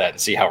more about that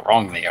and see how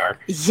wrong they are.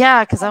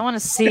 Yeah, because I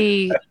want to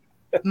see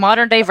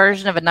modern day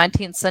version of a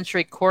 19th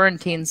century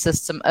quarantine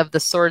system of the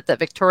sort that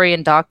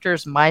Victorian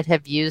doctors might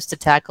have used to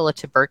tackle a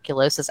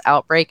tuberculosis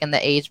outbreak in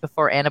the age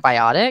before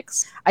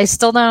antibiotics. I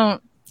still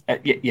don't.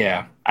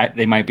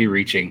 They might be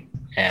reaching.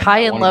 And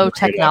high and low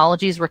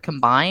technologies were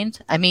combined.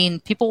 I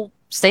mean, people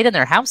stayed in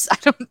their house. I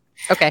don't.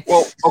 Okay.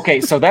 Well, okay.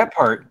 So that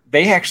part,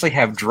 they actually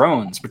have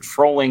drones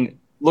patrolling,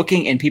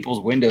 looking in people's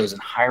windows in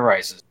high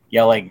rises,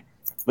 yelling,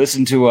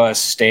 "Listen to us,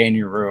 stay in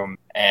your room."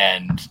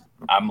 And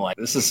I'm like,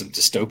 this is some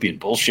dystopian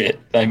bullshit.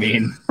 I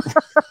mean,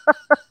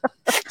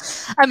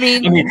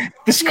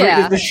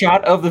 the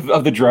shot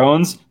of the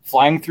drones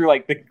flying through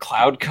like the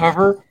cloud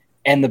cover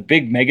and the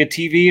big mega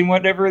TV and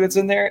whatever that's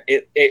in there.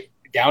 It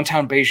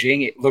downtown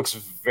Beijing. It looks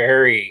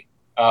very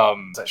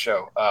that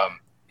show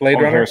Blade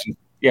Runner. Harrison.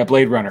 Yeah,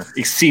 Blade Runner.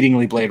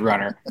 Exceedingly Blade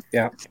Runner.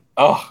 Yeah.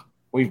 Oh,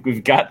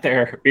 we've got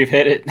there. We've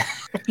hit it.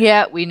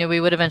 Yeah, we knew we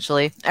would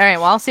eventually. All right,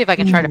 well, I'll see if I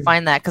can try to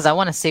find that because I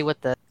want to see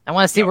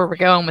where we're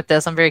going with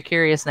this. I'm very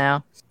curious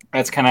now.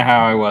 That's kind of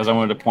how I was. I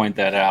wanted to point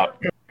that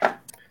out.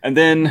 And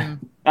then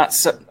not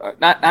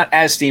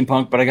as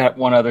steampunk, but I got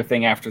one other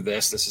thing after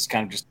this. This is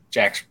kind of just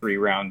Jack's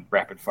 3-round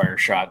rapid fire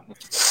shot.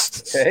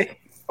 Okay.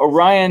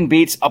 Orion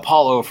beats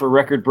Apollo for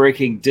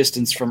record-breaking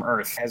distance from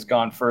Earth. Has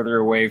gone further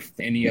away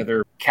than any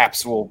other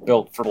capsule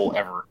built for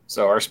ever.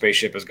 So our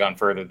spaceship has gone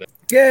further than.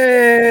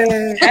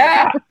 Yay!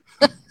 Yeah.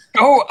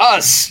 Go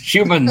us,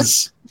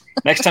 humans.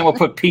 Next time we'll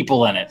put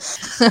people in it.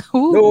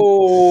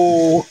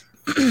 No.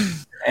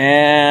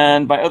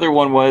 And my other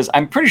one was,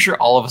 I'm pretty sure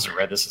all of us have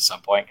read this at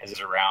some point because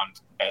it's around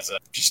as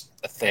just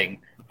a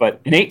thing. But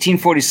in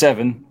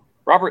 1847,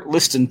 Robert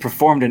Liston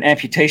performed an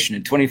amputation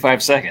in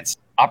 25 seconds,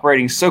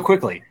 operating so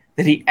quickly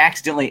that he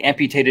accidentally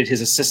amputated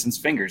his assistant's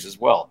fingers as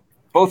well.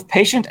 Both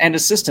patient and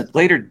assistant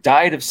later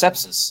died of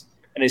sepsis,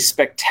 and a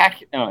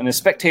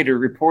spectator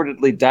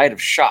reportedly died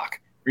of shock,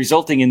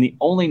 resulting in the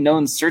only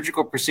known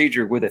surgical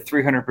procedure with a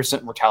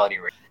 300% mortality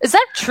rate. Is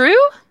that true?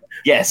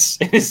 Yes,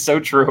 it is so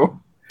true.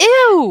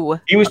 Ew!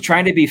 He was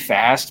trying to be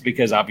fast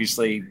because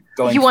obviously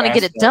going. You want to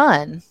get it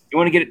done. You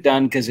want to get it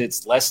done because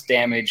it's less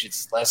damage,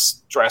 it's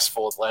less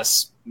stressful, it's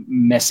less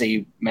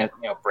messy,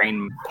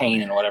 brain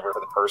pain and whatever for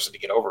the person to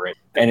get over it,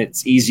 and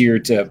it's easier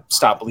to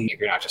stop bleeding if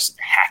you're not just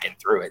hacking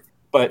through it.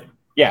 But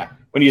yeah,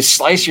 when you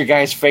slice your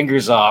guy's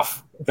fingers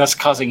off, thus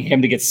causing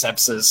him to get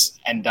sepsis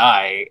and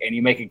die, and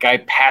you make a guy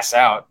pass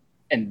out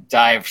and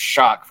die of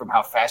shock from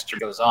how fast it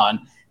goes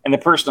on. And the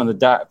person on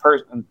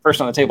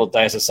the table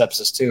dies of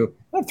sepsis too.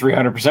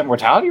 300%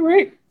 mortality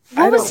rate.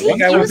 What was he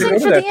using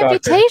for the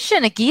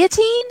amputation? A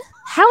guillotine?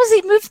 How has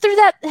he moved through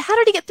that? How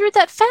did he get through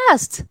that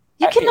fast?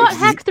 You cannot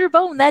hack through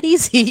bone that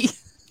easy.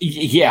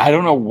 Yeah, I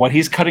don't know what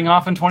he's cutting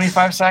off in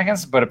 25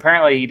 seconds, but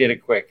apparently he did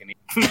it quick. And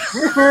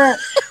I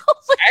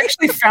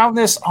actually found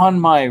this on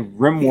my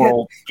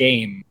RimWorld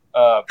game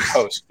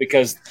post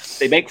because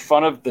they make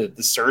fun of the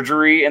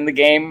surgery in the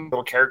game.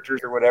 Little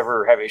characters or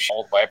whatever have a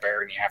mauled by a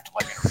bear, and you have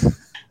to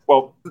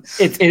Well,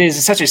 it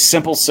is such a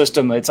simple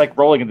system. It's like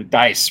rolling the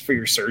dice for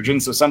your surgeon.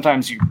 So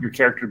sometimes your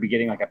character would be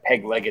getting like a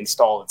peg leg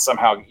installed, and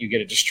somehow you get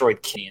a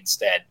destroyed kidney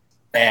instead.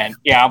 And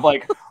yeah, I'm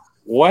like,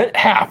 what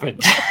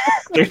happened?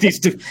 There's these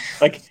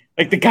like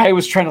the guy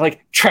was trying to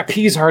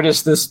trapeze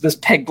artist this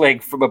peg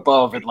leg from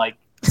above and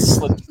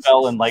slipped,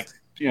 fell, and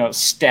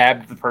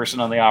stabbed the person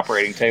on the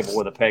operating table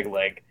with a peg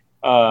leg.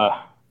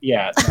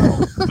 Yeah,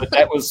 no. But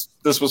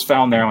this was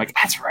found there. I'm like,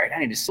 that's right. I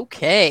need to.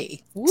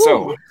 Okay. Woo.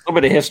 So a little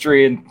bit of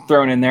history and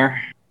thrown in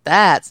there.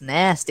 That's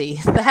nasty.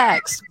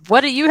 Thanks.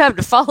 What do you have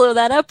to follow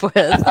that up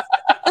with?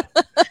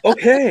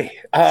 Okay.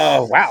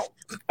 Wow.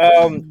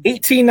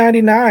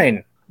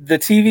 1899, the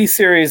TV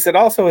series that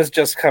also has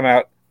just come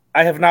out.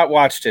 I have not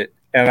watched it,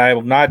 and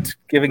I'm not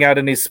giving out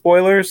any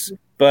spoilers,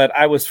 but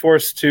I was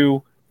forced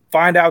to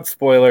find out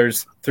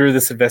spoilers through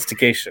this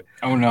investigation.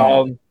 Oh,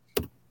 no.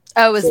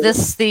 Is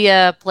this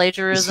the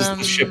plagiarism?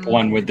 This is the ship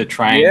one with the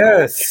triangle.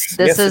 Yes.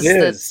 This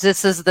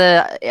is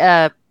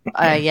the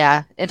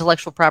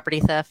intellectual property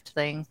theft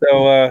thing.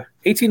 So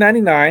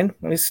 1899,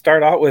 let me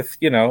start out with,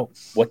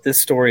 what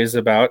this story is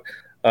about.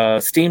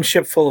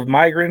 Steamship full of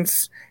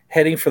migrants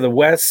heading for the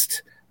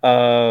west,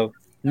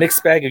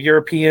 mixed bag of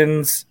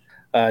Europeans,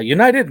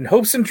 united in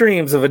hopes and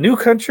dreams of a new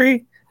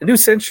country, a new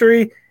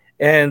century,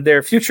 and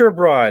their future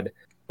abroad.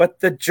 But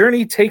the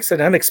journey takes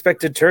an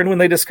unexpected turn when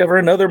they discover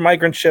another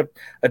migrant ship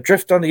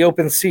adrift on the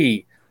open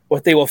sea.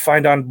 What they will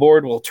find on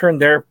board will turn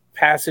their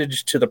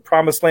passage to the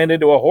promised land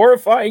into a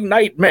horrifying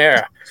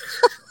nightmare.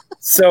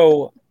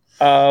 So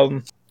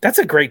that's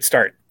a great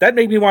start. That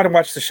made me want to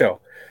watch the show.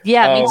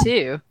 Yeah, me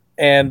too.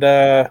 And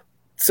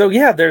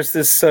there's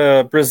this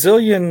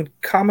Brazilian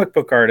comic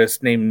book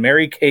artist named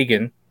Mary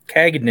Cagnan,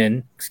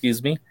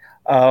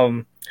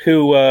 who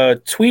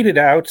tweeted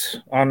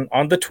out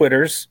on the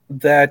Twitters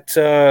that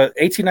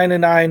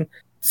 1899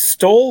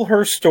 stole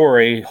her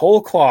story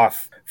whole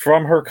cloth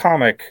from her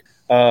comic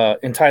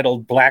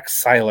entitled Black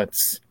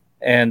Silence.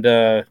 And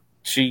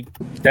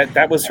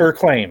that was her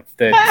claim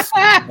that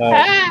that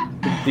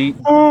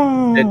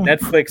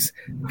Netflix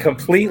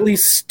completely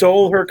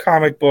stole her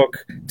comic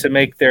book to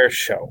make their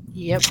show.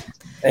 Yep.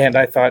 And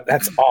I thought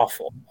that's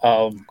awful.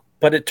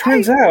 But it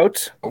turns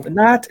out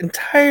not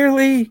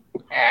entirely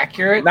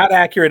accurate. Not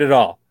accurate at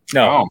all.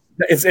 No,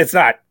 it's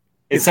not.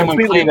 It's someone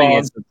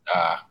claiming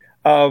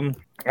wrong.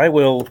 I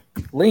will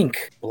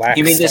link Black.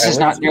 You mean this is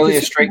not nearly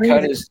as straight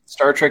cut as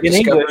Star Trek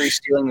Discovery English,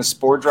 stealing the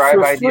spore drive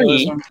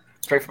idealism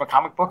straight from a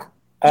comic book?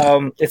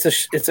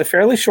 It's a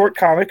fairly short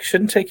comic.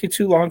 Shouldn't take you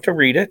too long to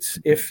read it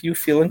if you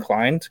feel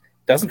inclined.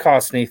 Doesn't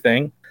cost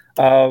anything.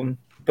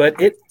 But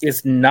it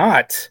is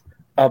not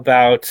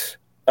about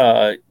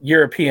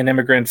European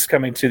immigrants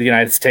coming to the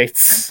United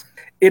States.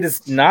 It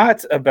is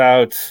not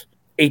about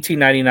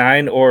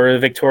 1899 or the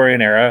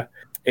Victorian era.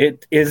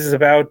 It is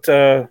about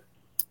a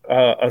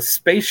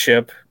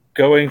spaceship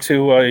going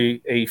to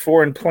a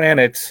foreign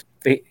planet,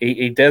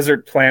 a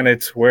desert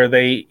planet where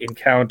they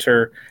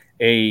encounter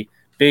a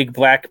big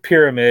black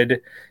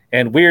pyramid,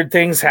 and weird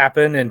things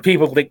happen, and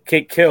people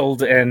get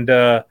killed. And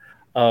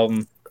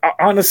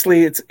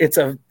honestly, it's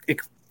a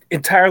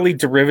entirely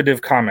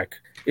derivative comic.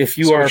 If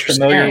you are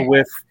familiar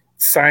with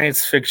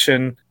science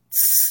fiction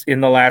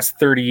in the last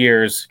 30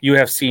 years, you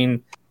have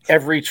seen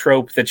every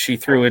trope that she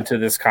threw into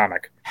this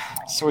comic.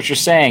 So what you're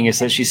saying is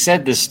that she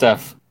said this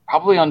stuff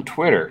probably on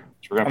Twitter.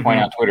 So we're going to point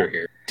out Twitter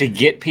here to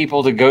get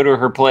people to go to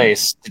her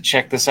place to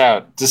check this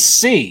out, to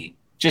see,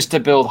 just to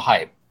build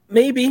hype.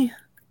 Maybe.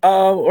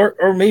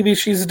 Or maybe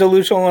she's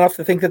delusional enough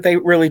to think that they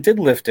really did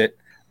lift it,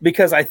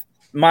 because I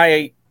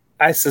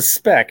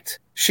suspect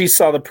she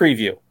saw the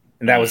preview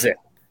and that was it.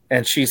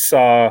 And she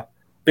saw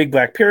Big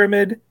Black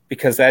Pyramid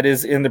because that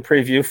is in the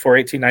preview for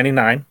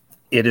 1899.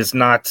 It is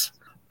not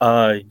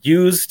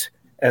used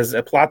as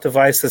a plot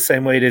device the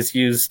same way it is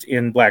used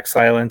in Black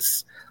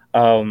Silence.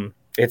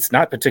 It's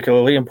not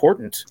particularly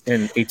important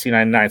in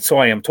 1899, so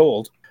I am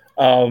told.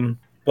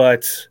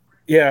 But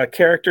yeah,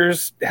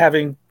 characters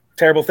having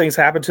terrible things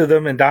happen to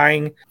them and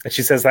dying, and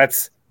she says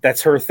that's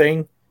her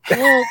thing.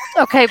 Well,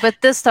 okay, but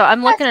this though,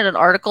 I'm looking at an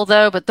article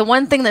though, but the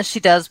one thing that she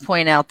does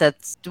point out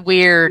that's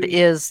weird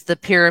is the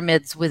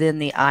pyramids within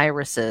the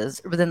irises,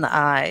 within the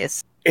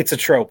eyes. It's a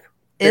trope.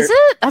 Is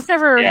it? I've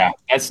never. Yeah,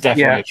 that's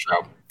definitely a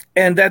trope.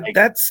 And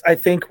that's I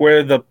think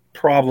where the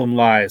problem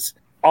lies.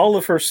 All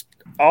of her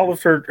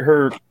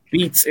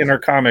beats in her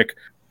comic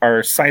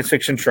are science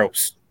fiction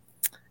tropes.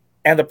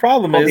 And the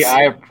problem is in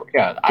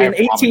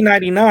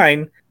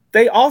 1899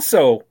 they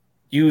also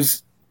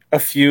use a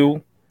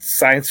few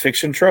science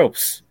fiction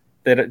tropes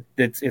that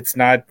it's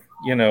not,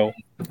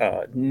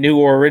 new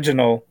or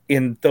original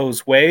in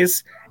those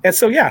ways. And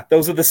so, yeah,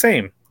 those are the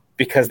same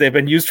because they've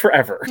been used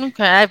forever.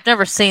 Okay, I've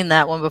never seen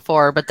that one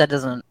before, but that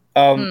doesn't...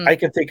 I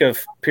can think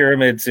of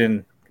pyramids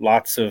in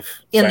lots of...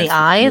 In the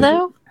eye,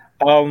 though?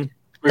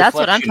 That's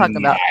what I'm talking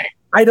about.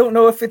 I don't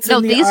know if it's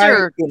in the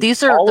eye.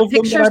 These are the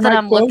pictures that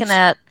I'm looking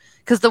at,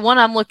 because the one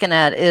I'm looking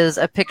at is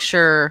a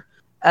picture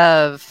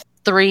of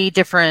three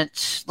different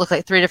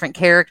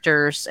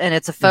characters, and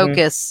it's a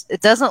focus.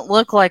 It doesn't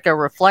look like a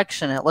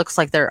reflection. It looks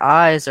like their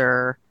eyes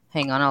are...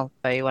 Hang on, I'll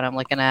tell you what I'm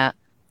looking at.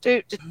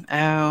 I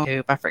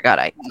forgot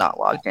I not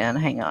logged in.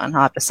 Hang on,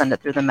 I'll have to send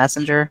it through the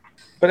messenger.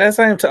 But as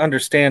I am to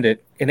understand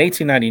it, in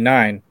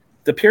 1899,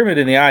 the pyramid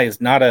in the eye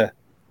is not a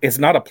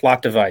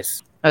plot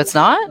device. Oh, it's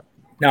not?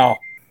 No,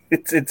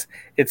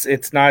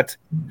 it's not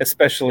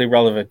especially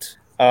relevant.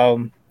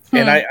 And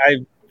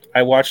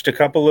I watched a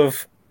couple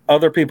of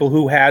other people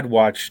who had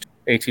watched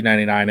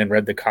 1899 and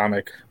read the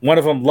comic. One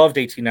of them loved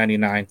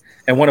 1899,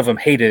 and one of them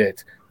hated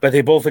it. But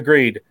they both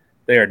agreed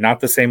they are not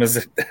the same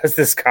as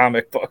this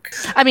comic book.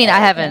 I mean, I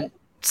haven't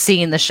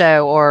seen the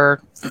show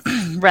or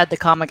read the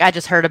comic. I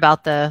just heard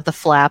about the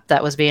flap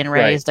that was being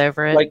raised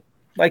over it.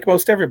 Like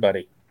most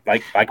everybody,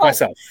 like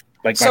myself.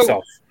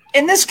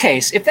 In this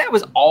case, if that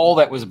was all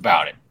that was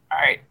about it, all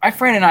right, my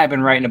friend and I have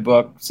been writing a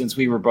book since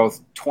we were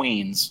both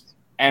tweens.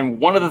 And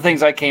one of the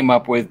things I came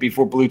up with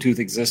before Bluetooth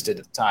existed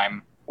at the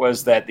time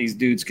was that these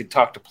dudes could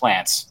talk to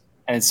plants.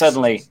 And then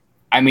suddenly,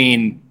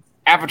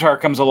 Avatar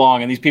comes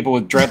along and these people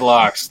with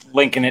dreadlocks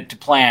linking it to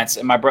plants.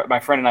 And my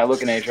friend and I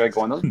looking at each other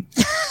going, how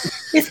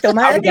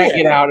did that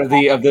get out of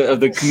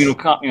the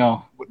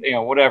communal,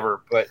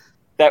 whatever. But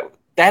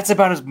that's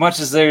about as much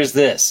as there's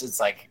this. It's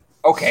like,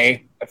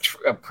 okay,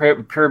 a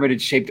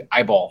pyramid shaped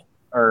eyeball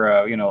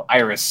or,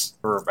 iris,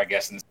 or I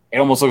guess it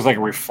almost looks like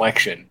a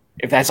reflection.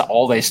 If that's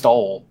all they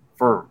stole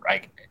for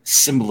like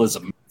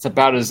symbolism, it's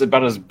about as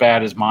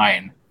bad as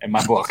mine in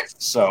my book.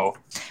 So,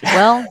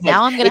 well,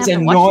 now I'm going to have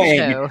to watch the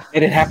show.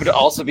 And it happened to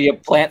also be a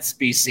plant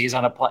species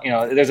on a plant.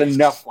 There's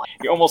enough.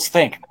 You almost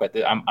think, but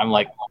I'm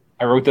like,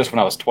 I wrote this when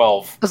I was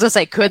 12. I was going to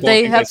say, could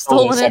they have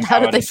stolen it? How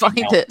did they find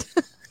it?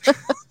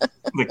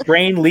 The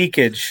grain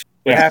leakage.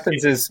 What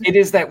happens is it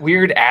is that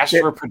weird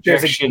astral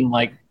projection,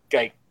 like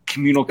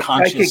communal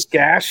consciousness. Like a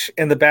gash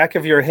in the back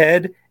of your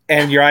head,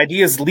 and your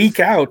ideas leak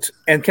out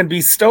and can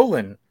be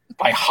stolen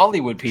by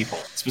Hollywood people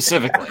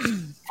specifically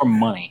for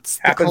money. It's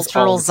the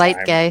cultural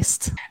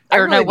zeitgeist. I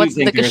don't know what's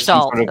the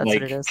gestalt. Sort of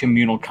like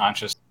communal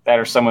conscious that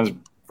or someone's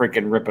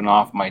freaking ripping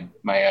off my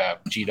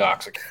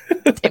G-Docs.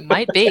 It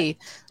might be.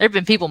 There have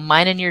been people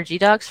mining your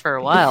G-Docs for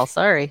a while.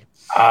 Sorry.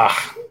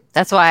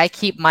 That's why I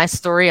keep my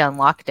story on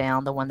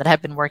lockdown, the one that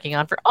I've been working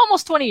on for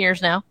almost 20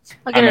 years now.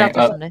 I'll get it out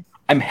there someday.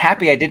 I'm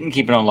happy I didn't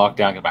keep it on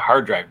lockdown because my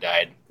hard drive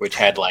died, which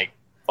had like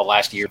the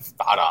last year's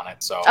thought on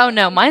it. So. Oh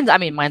no, mine's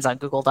on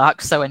Google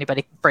Docs, so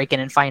anybody can break in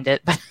and find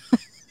it.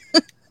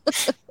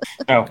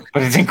 No,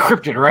 but it's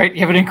encrypted, right? You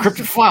have an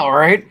encrypted file,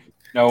 right?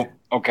 No.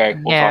 Okay.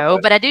 No,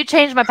 but I do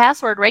change my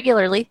password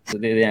regularly. The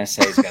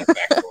NSA's got a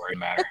backdoor,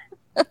 matter.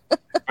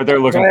 But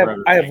they're looking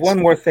for. I have one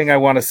more thing I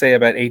want to say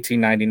about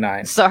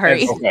 1899.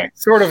 Sorry.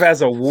 Sort of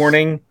as a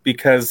warning,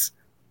 because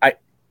I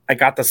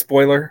got the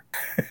spoiler.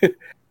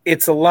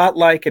 It's a lot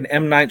like an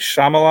M. Night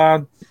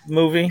Shyamalan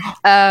movie.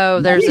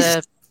 Oh, there's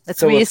a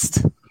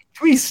twist.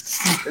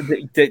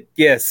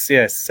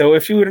 Yes. So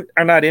if you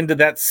are not into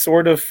that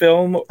sort of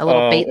film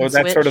or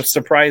that sort of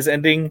surprise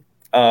ending,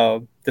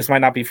 this might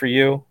not be for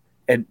you.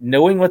 And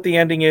knowing what the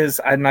ending is,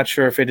 I'm not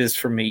sure if it is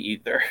for me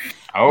either.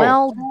 Oh.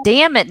 Well,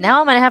 damn it. Now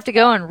I'm going to have to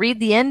go and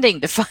read the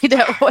ending to find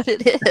out what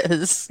it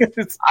is.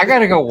 I got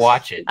to go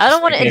watch it. I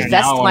don't want to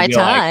invest my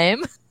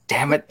time.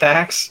 Damn it,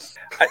 Dax.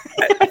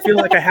 I feel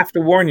like I have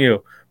to warn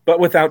you, but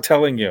without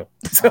telling you.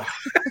 So,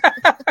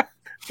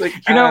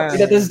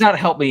 that does not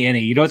help me any.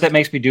 You know what that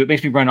makes me do? It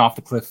makes me run off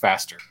the cliff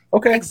faster.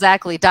 Okay.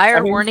 Exactly.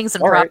 Dire warnings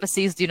and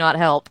prophecies do not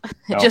help.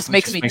 It just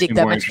makes me dig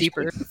that much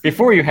deeper.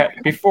 Before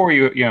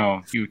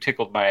you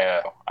tickled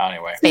my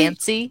anyway.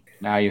 Fancy.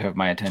 Now you have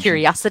my attention.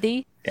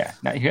 Curiosity. Yeah.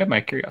 Now you have my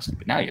curiosity,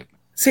 but now you.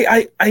 See,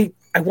 I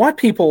want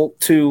people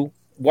to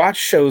watch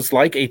shows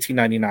like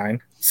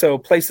 1899. So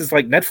places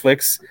like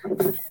Netflix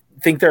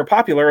think they're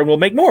popular and will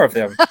make more of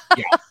them.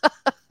 Yeah.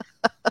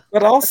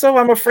 But also,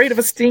 I'm afraid of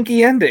a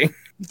stinky ending.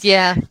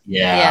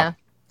 Yeah.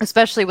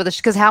 Especially with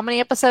because how many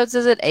episodes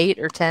is it? 8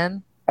 or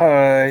 10?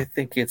 I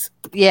think it's.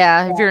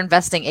 Yeah, if you're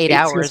investing 8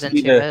 hours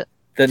into it.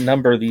 The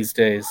number these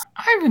days.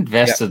 I've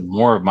invested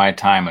more of my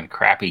time in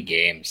crappy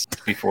games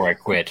before I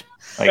quit.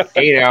 Like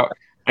 8 hours.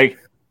 Like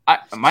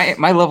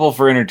my level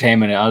for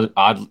entertainment,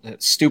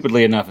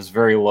 stupidly enough, is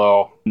very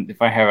low.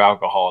 If I have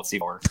alcohol, it's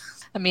even worse.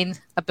 I mean,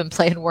 I've been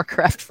playing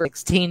Warcraft for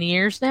 16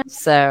 years now,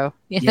 so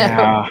you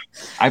know.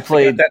 I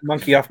played that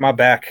monkey off my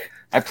back.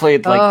 I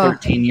played like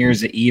 13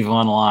 years of EVE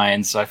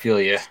Online, so I feel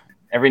you.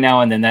 Every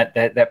now and then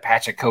that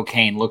patch of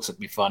cocaine looks at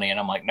me funny, and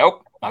I'm like,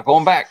 nope, not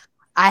going back.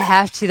 I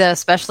have to, though,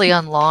 especially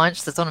on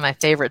launch. That's one of my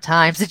favorite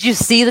times. Did you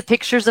see the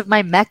pictures of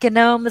my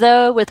Mechanome,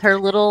 though, with her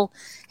little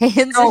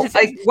hands? No,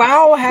 like,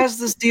 WoW has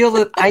this deal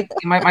that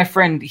my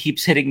friend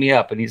keeps hitting me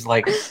up, and he's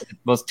like the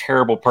most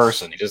terrible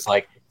person. He's just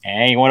like,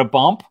 hey, you want a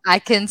bump? I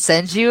can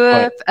send you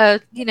a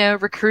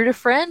recruit a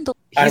friend.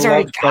 He's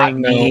already got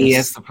me.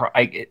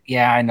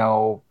 Yeah, I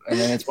know. And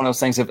then it's one of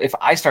those things. If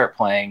I start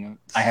playing,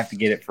 I have to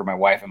get it for my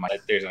wife and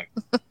there's like.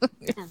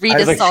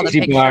 Rita saw the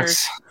pictures.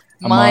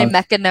 My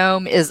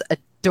Mechanome is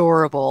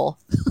adorable.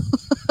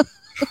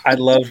 I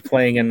loved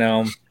playing a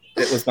gnome.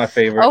 It was my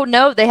favorite. Oh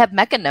no, they have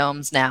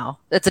Mechanomes now.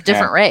 It's a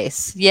different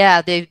race.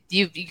 Yeah,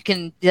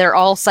 they're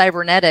all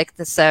cybernetic,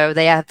 so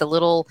they have the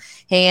little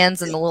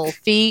hands and the little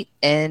feet,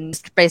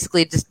 and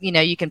basically just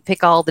you can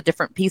pick all the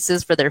different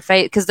pieces for their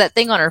face, because that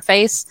thing on her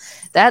face,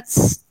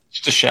 that's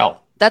just a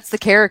shell. That's the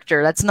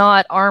character. That's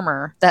not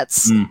armor.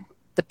 That's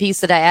the piece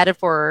that I added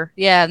for her.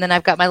 Yeah, and then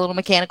I've got my little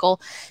mechanical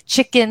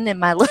chicken and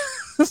my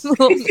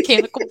little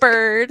mechanical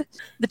bird.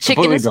 The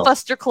chicken is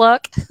Fuster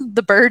Cluck.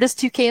 The bird is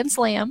Toucan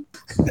Slam.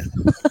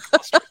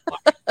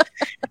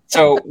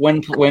 So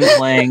when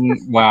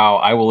playing WoW,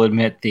 I will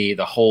admit the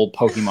whole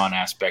Pokemon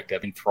aspect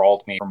of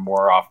enthralled me for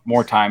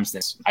more times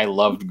than I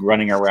loved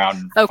running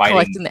around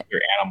fighting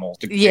your animals.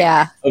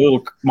 Yeah,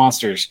 little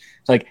monsters.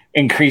 Like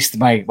increased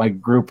my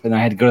group, and I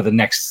had to go to the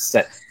next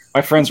set.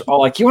 My friends were all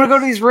like, "You want to go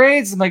to these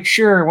raids?" I'm like,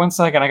 "Sure." 1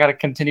 second, I got to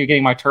continue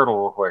getting my turtle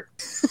real quick.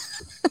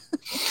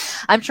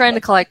 I'm trying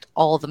to collect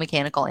all the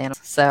mechanical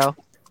animals, so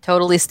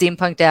totally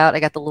steampunked out.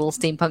 I got the little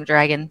steampunk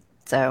dragon,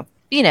 so.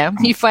 You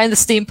find the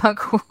steampunk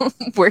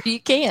where you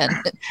can.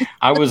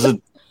 I was a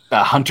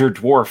hunter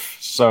dwarf,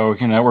 so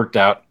it worked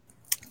out.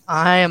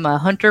 I am a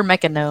hunter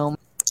mechanome.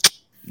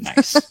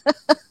 Nice.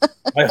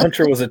 My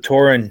hunter was a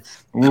Tauren.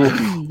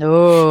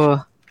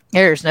 Oh,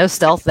 there's no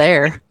stealth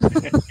there.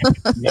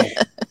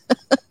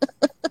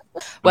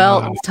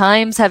 Well,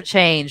 times have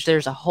changed.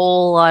 There's a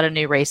whole lot of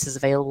new races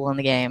available in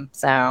the game.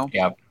 So,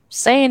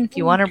 saying if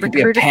you want to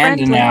recruit a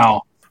friend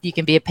now. You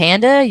can be a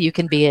panda, you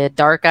can be a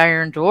dark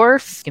iron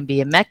dwarf, you can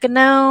be a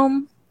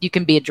mechanome, you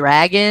can be a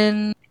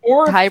dragon,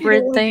 or hybrid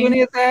if you don't thing. Do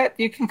any of that,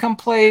 you can come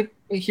play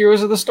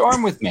Heroes of the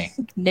Storm with me.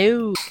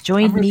 No,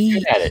 join me.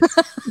 Good at it.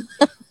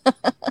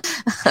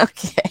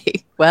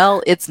 Okay,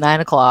 well, it's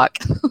 9:00.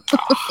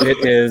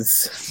 It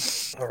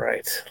is. All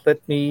right, let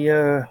me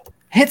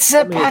hit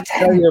the button.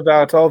 Tell you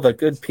about all the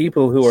good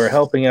people who are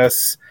helping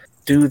us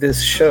do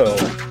this show.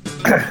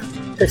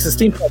 Texas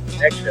Steampunk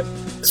Connection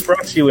is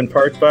brought to you in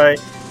part by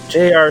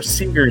J.R.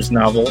 Seeger's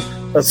novel,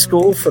 A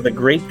School for the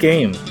Great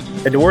Game.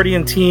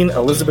 Edwardian teen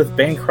Elizabeth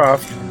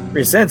Bancroft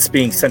resents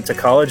being sent to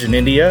college in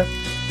India.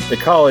 The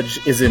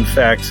college is, in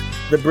fact,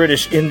 the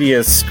British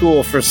India's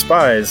School for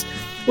Spies,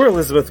 where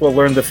Elizabeth will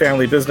learn the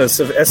family business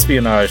of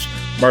espionage,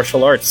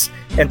 martial arts,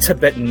 and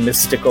Tibetan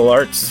mystical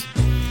arts.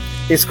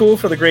 A School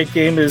for the Great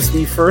Game is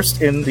the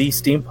first in the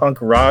Steampunk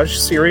Raj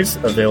series,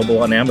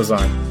 available on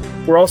Amazon.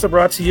 We're also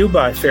brought to you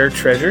by Fair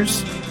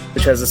Treasures,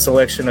 which has a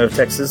selection of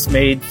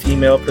Texas-made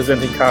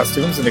female-presenting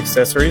costumes and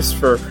accessories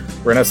for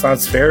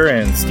Renaissance fair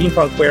and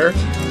steampunk wear,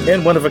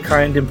 and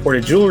one-of-a-kind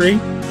imported jewelry.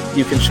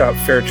 You can shop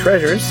Fair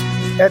Treasures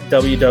at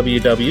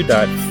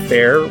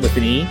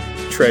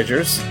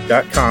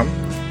www.fairtreasures.com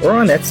or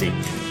on Etsy.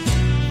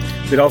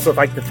 We'd also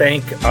like to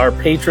thank our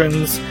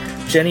patrons,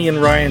 Jenny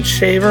and Ryan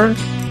Shaver,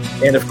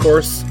 and of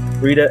course,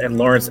 Rita and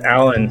Lawrence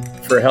Allen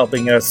for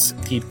helping us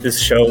keep this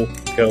show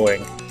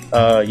going.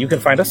 You can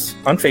find us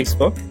on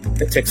Facebook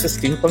at Texas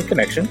Steampunk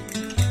Connection.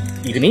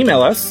 You can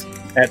email us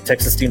at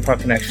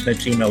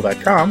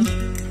texassteampunkconnection@gmail.com.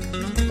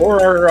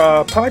 Or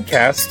our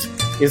podcast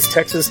is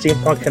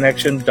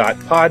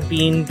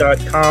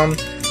texassteampunkconnection.podbean.com,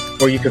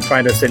 or you can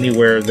find us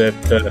anywhere that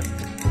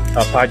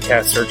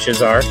podcast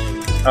searches are.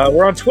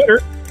 We're on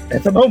Twitter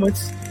at the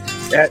moment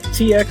at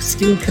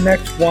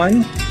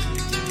TXSteamConnect1,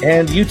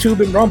 and YouTube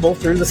and Rumble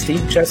through the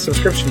Steam Chest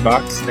subscription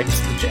box, thanks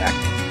to Jack.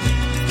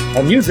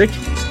 Our music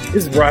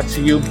is brought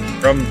to you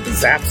from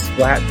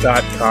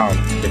Zapsplat.com.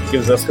 It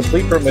gives us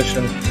complete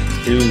permission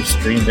to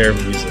stream their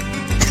music.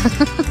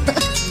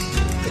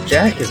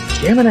 Jack is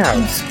jamming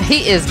out.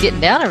 He is getting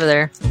down over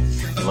there.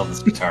 I love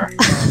this guitar.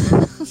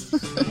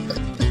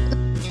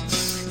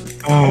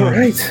 All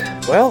right.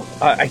 Well,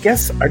 I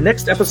guess our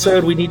next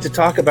episode we need to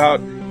talk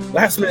about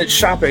last-minute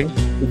shopping,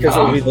 because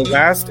it'll be the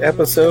last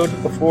episode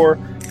before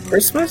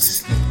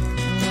Christmas.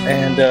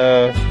 And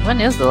when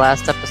is the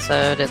last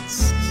episode?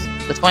 It's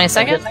the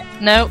 22nd?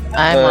 No,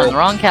 I'm on the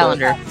wrong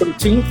calendar.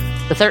 13th?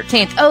 The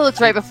 13th. Oh,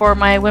 it's right before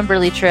my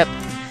Wimberley trip.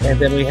 And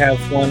then we have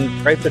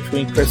one right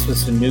between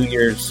Christmas and New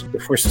Year's,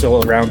 if we're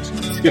still around.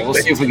 Yeah, we'll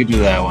see if we can do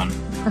that one.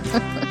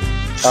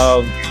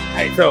 So,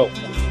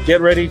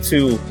 get ready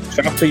to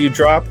shop till you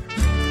drop.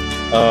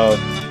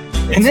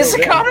 In this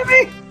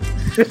economy?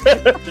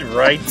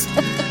 Right.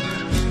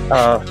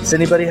 Does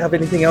anybody have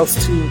anything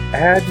else to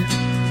add?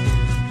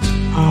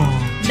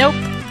 Nope.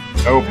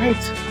 Oh, right.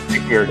 I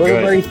think we're Well,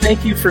 good. everybody,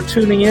 thank you for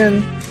tuning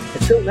in.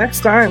 Until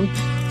next time,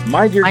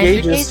 mind your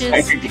gauges.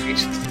 Mind your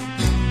gauges.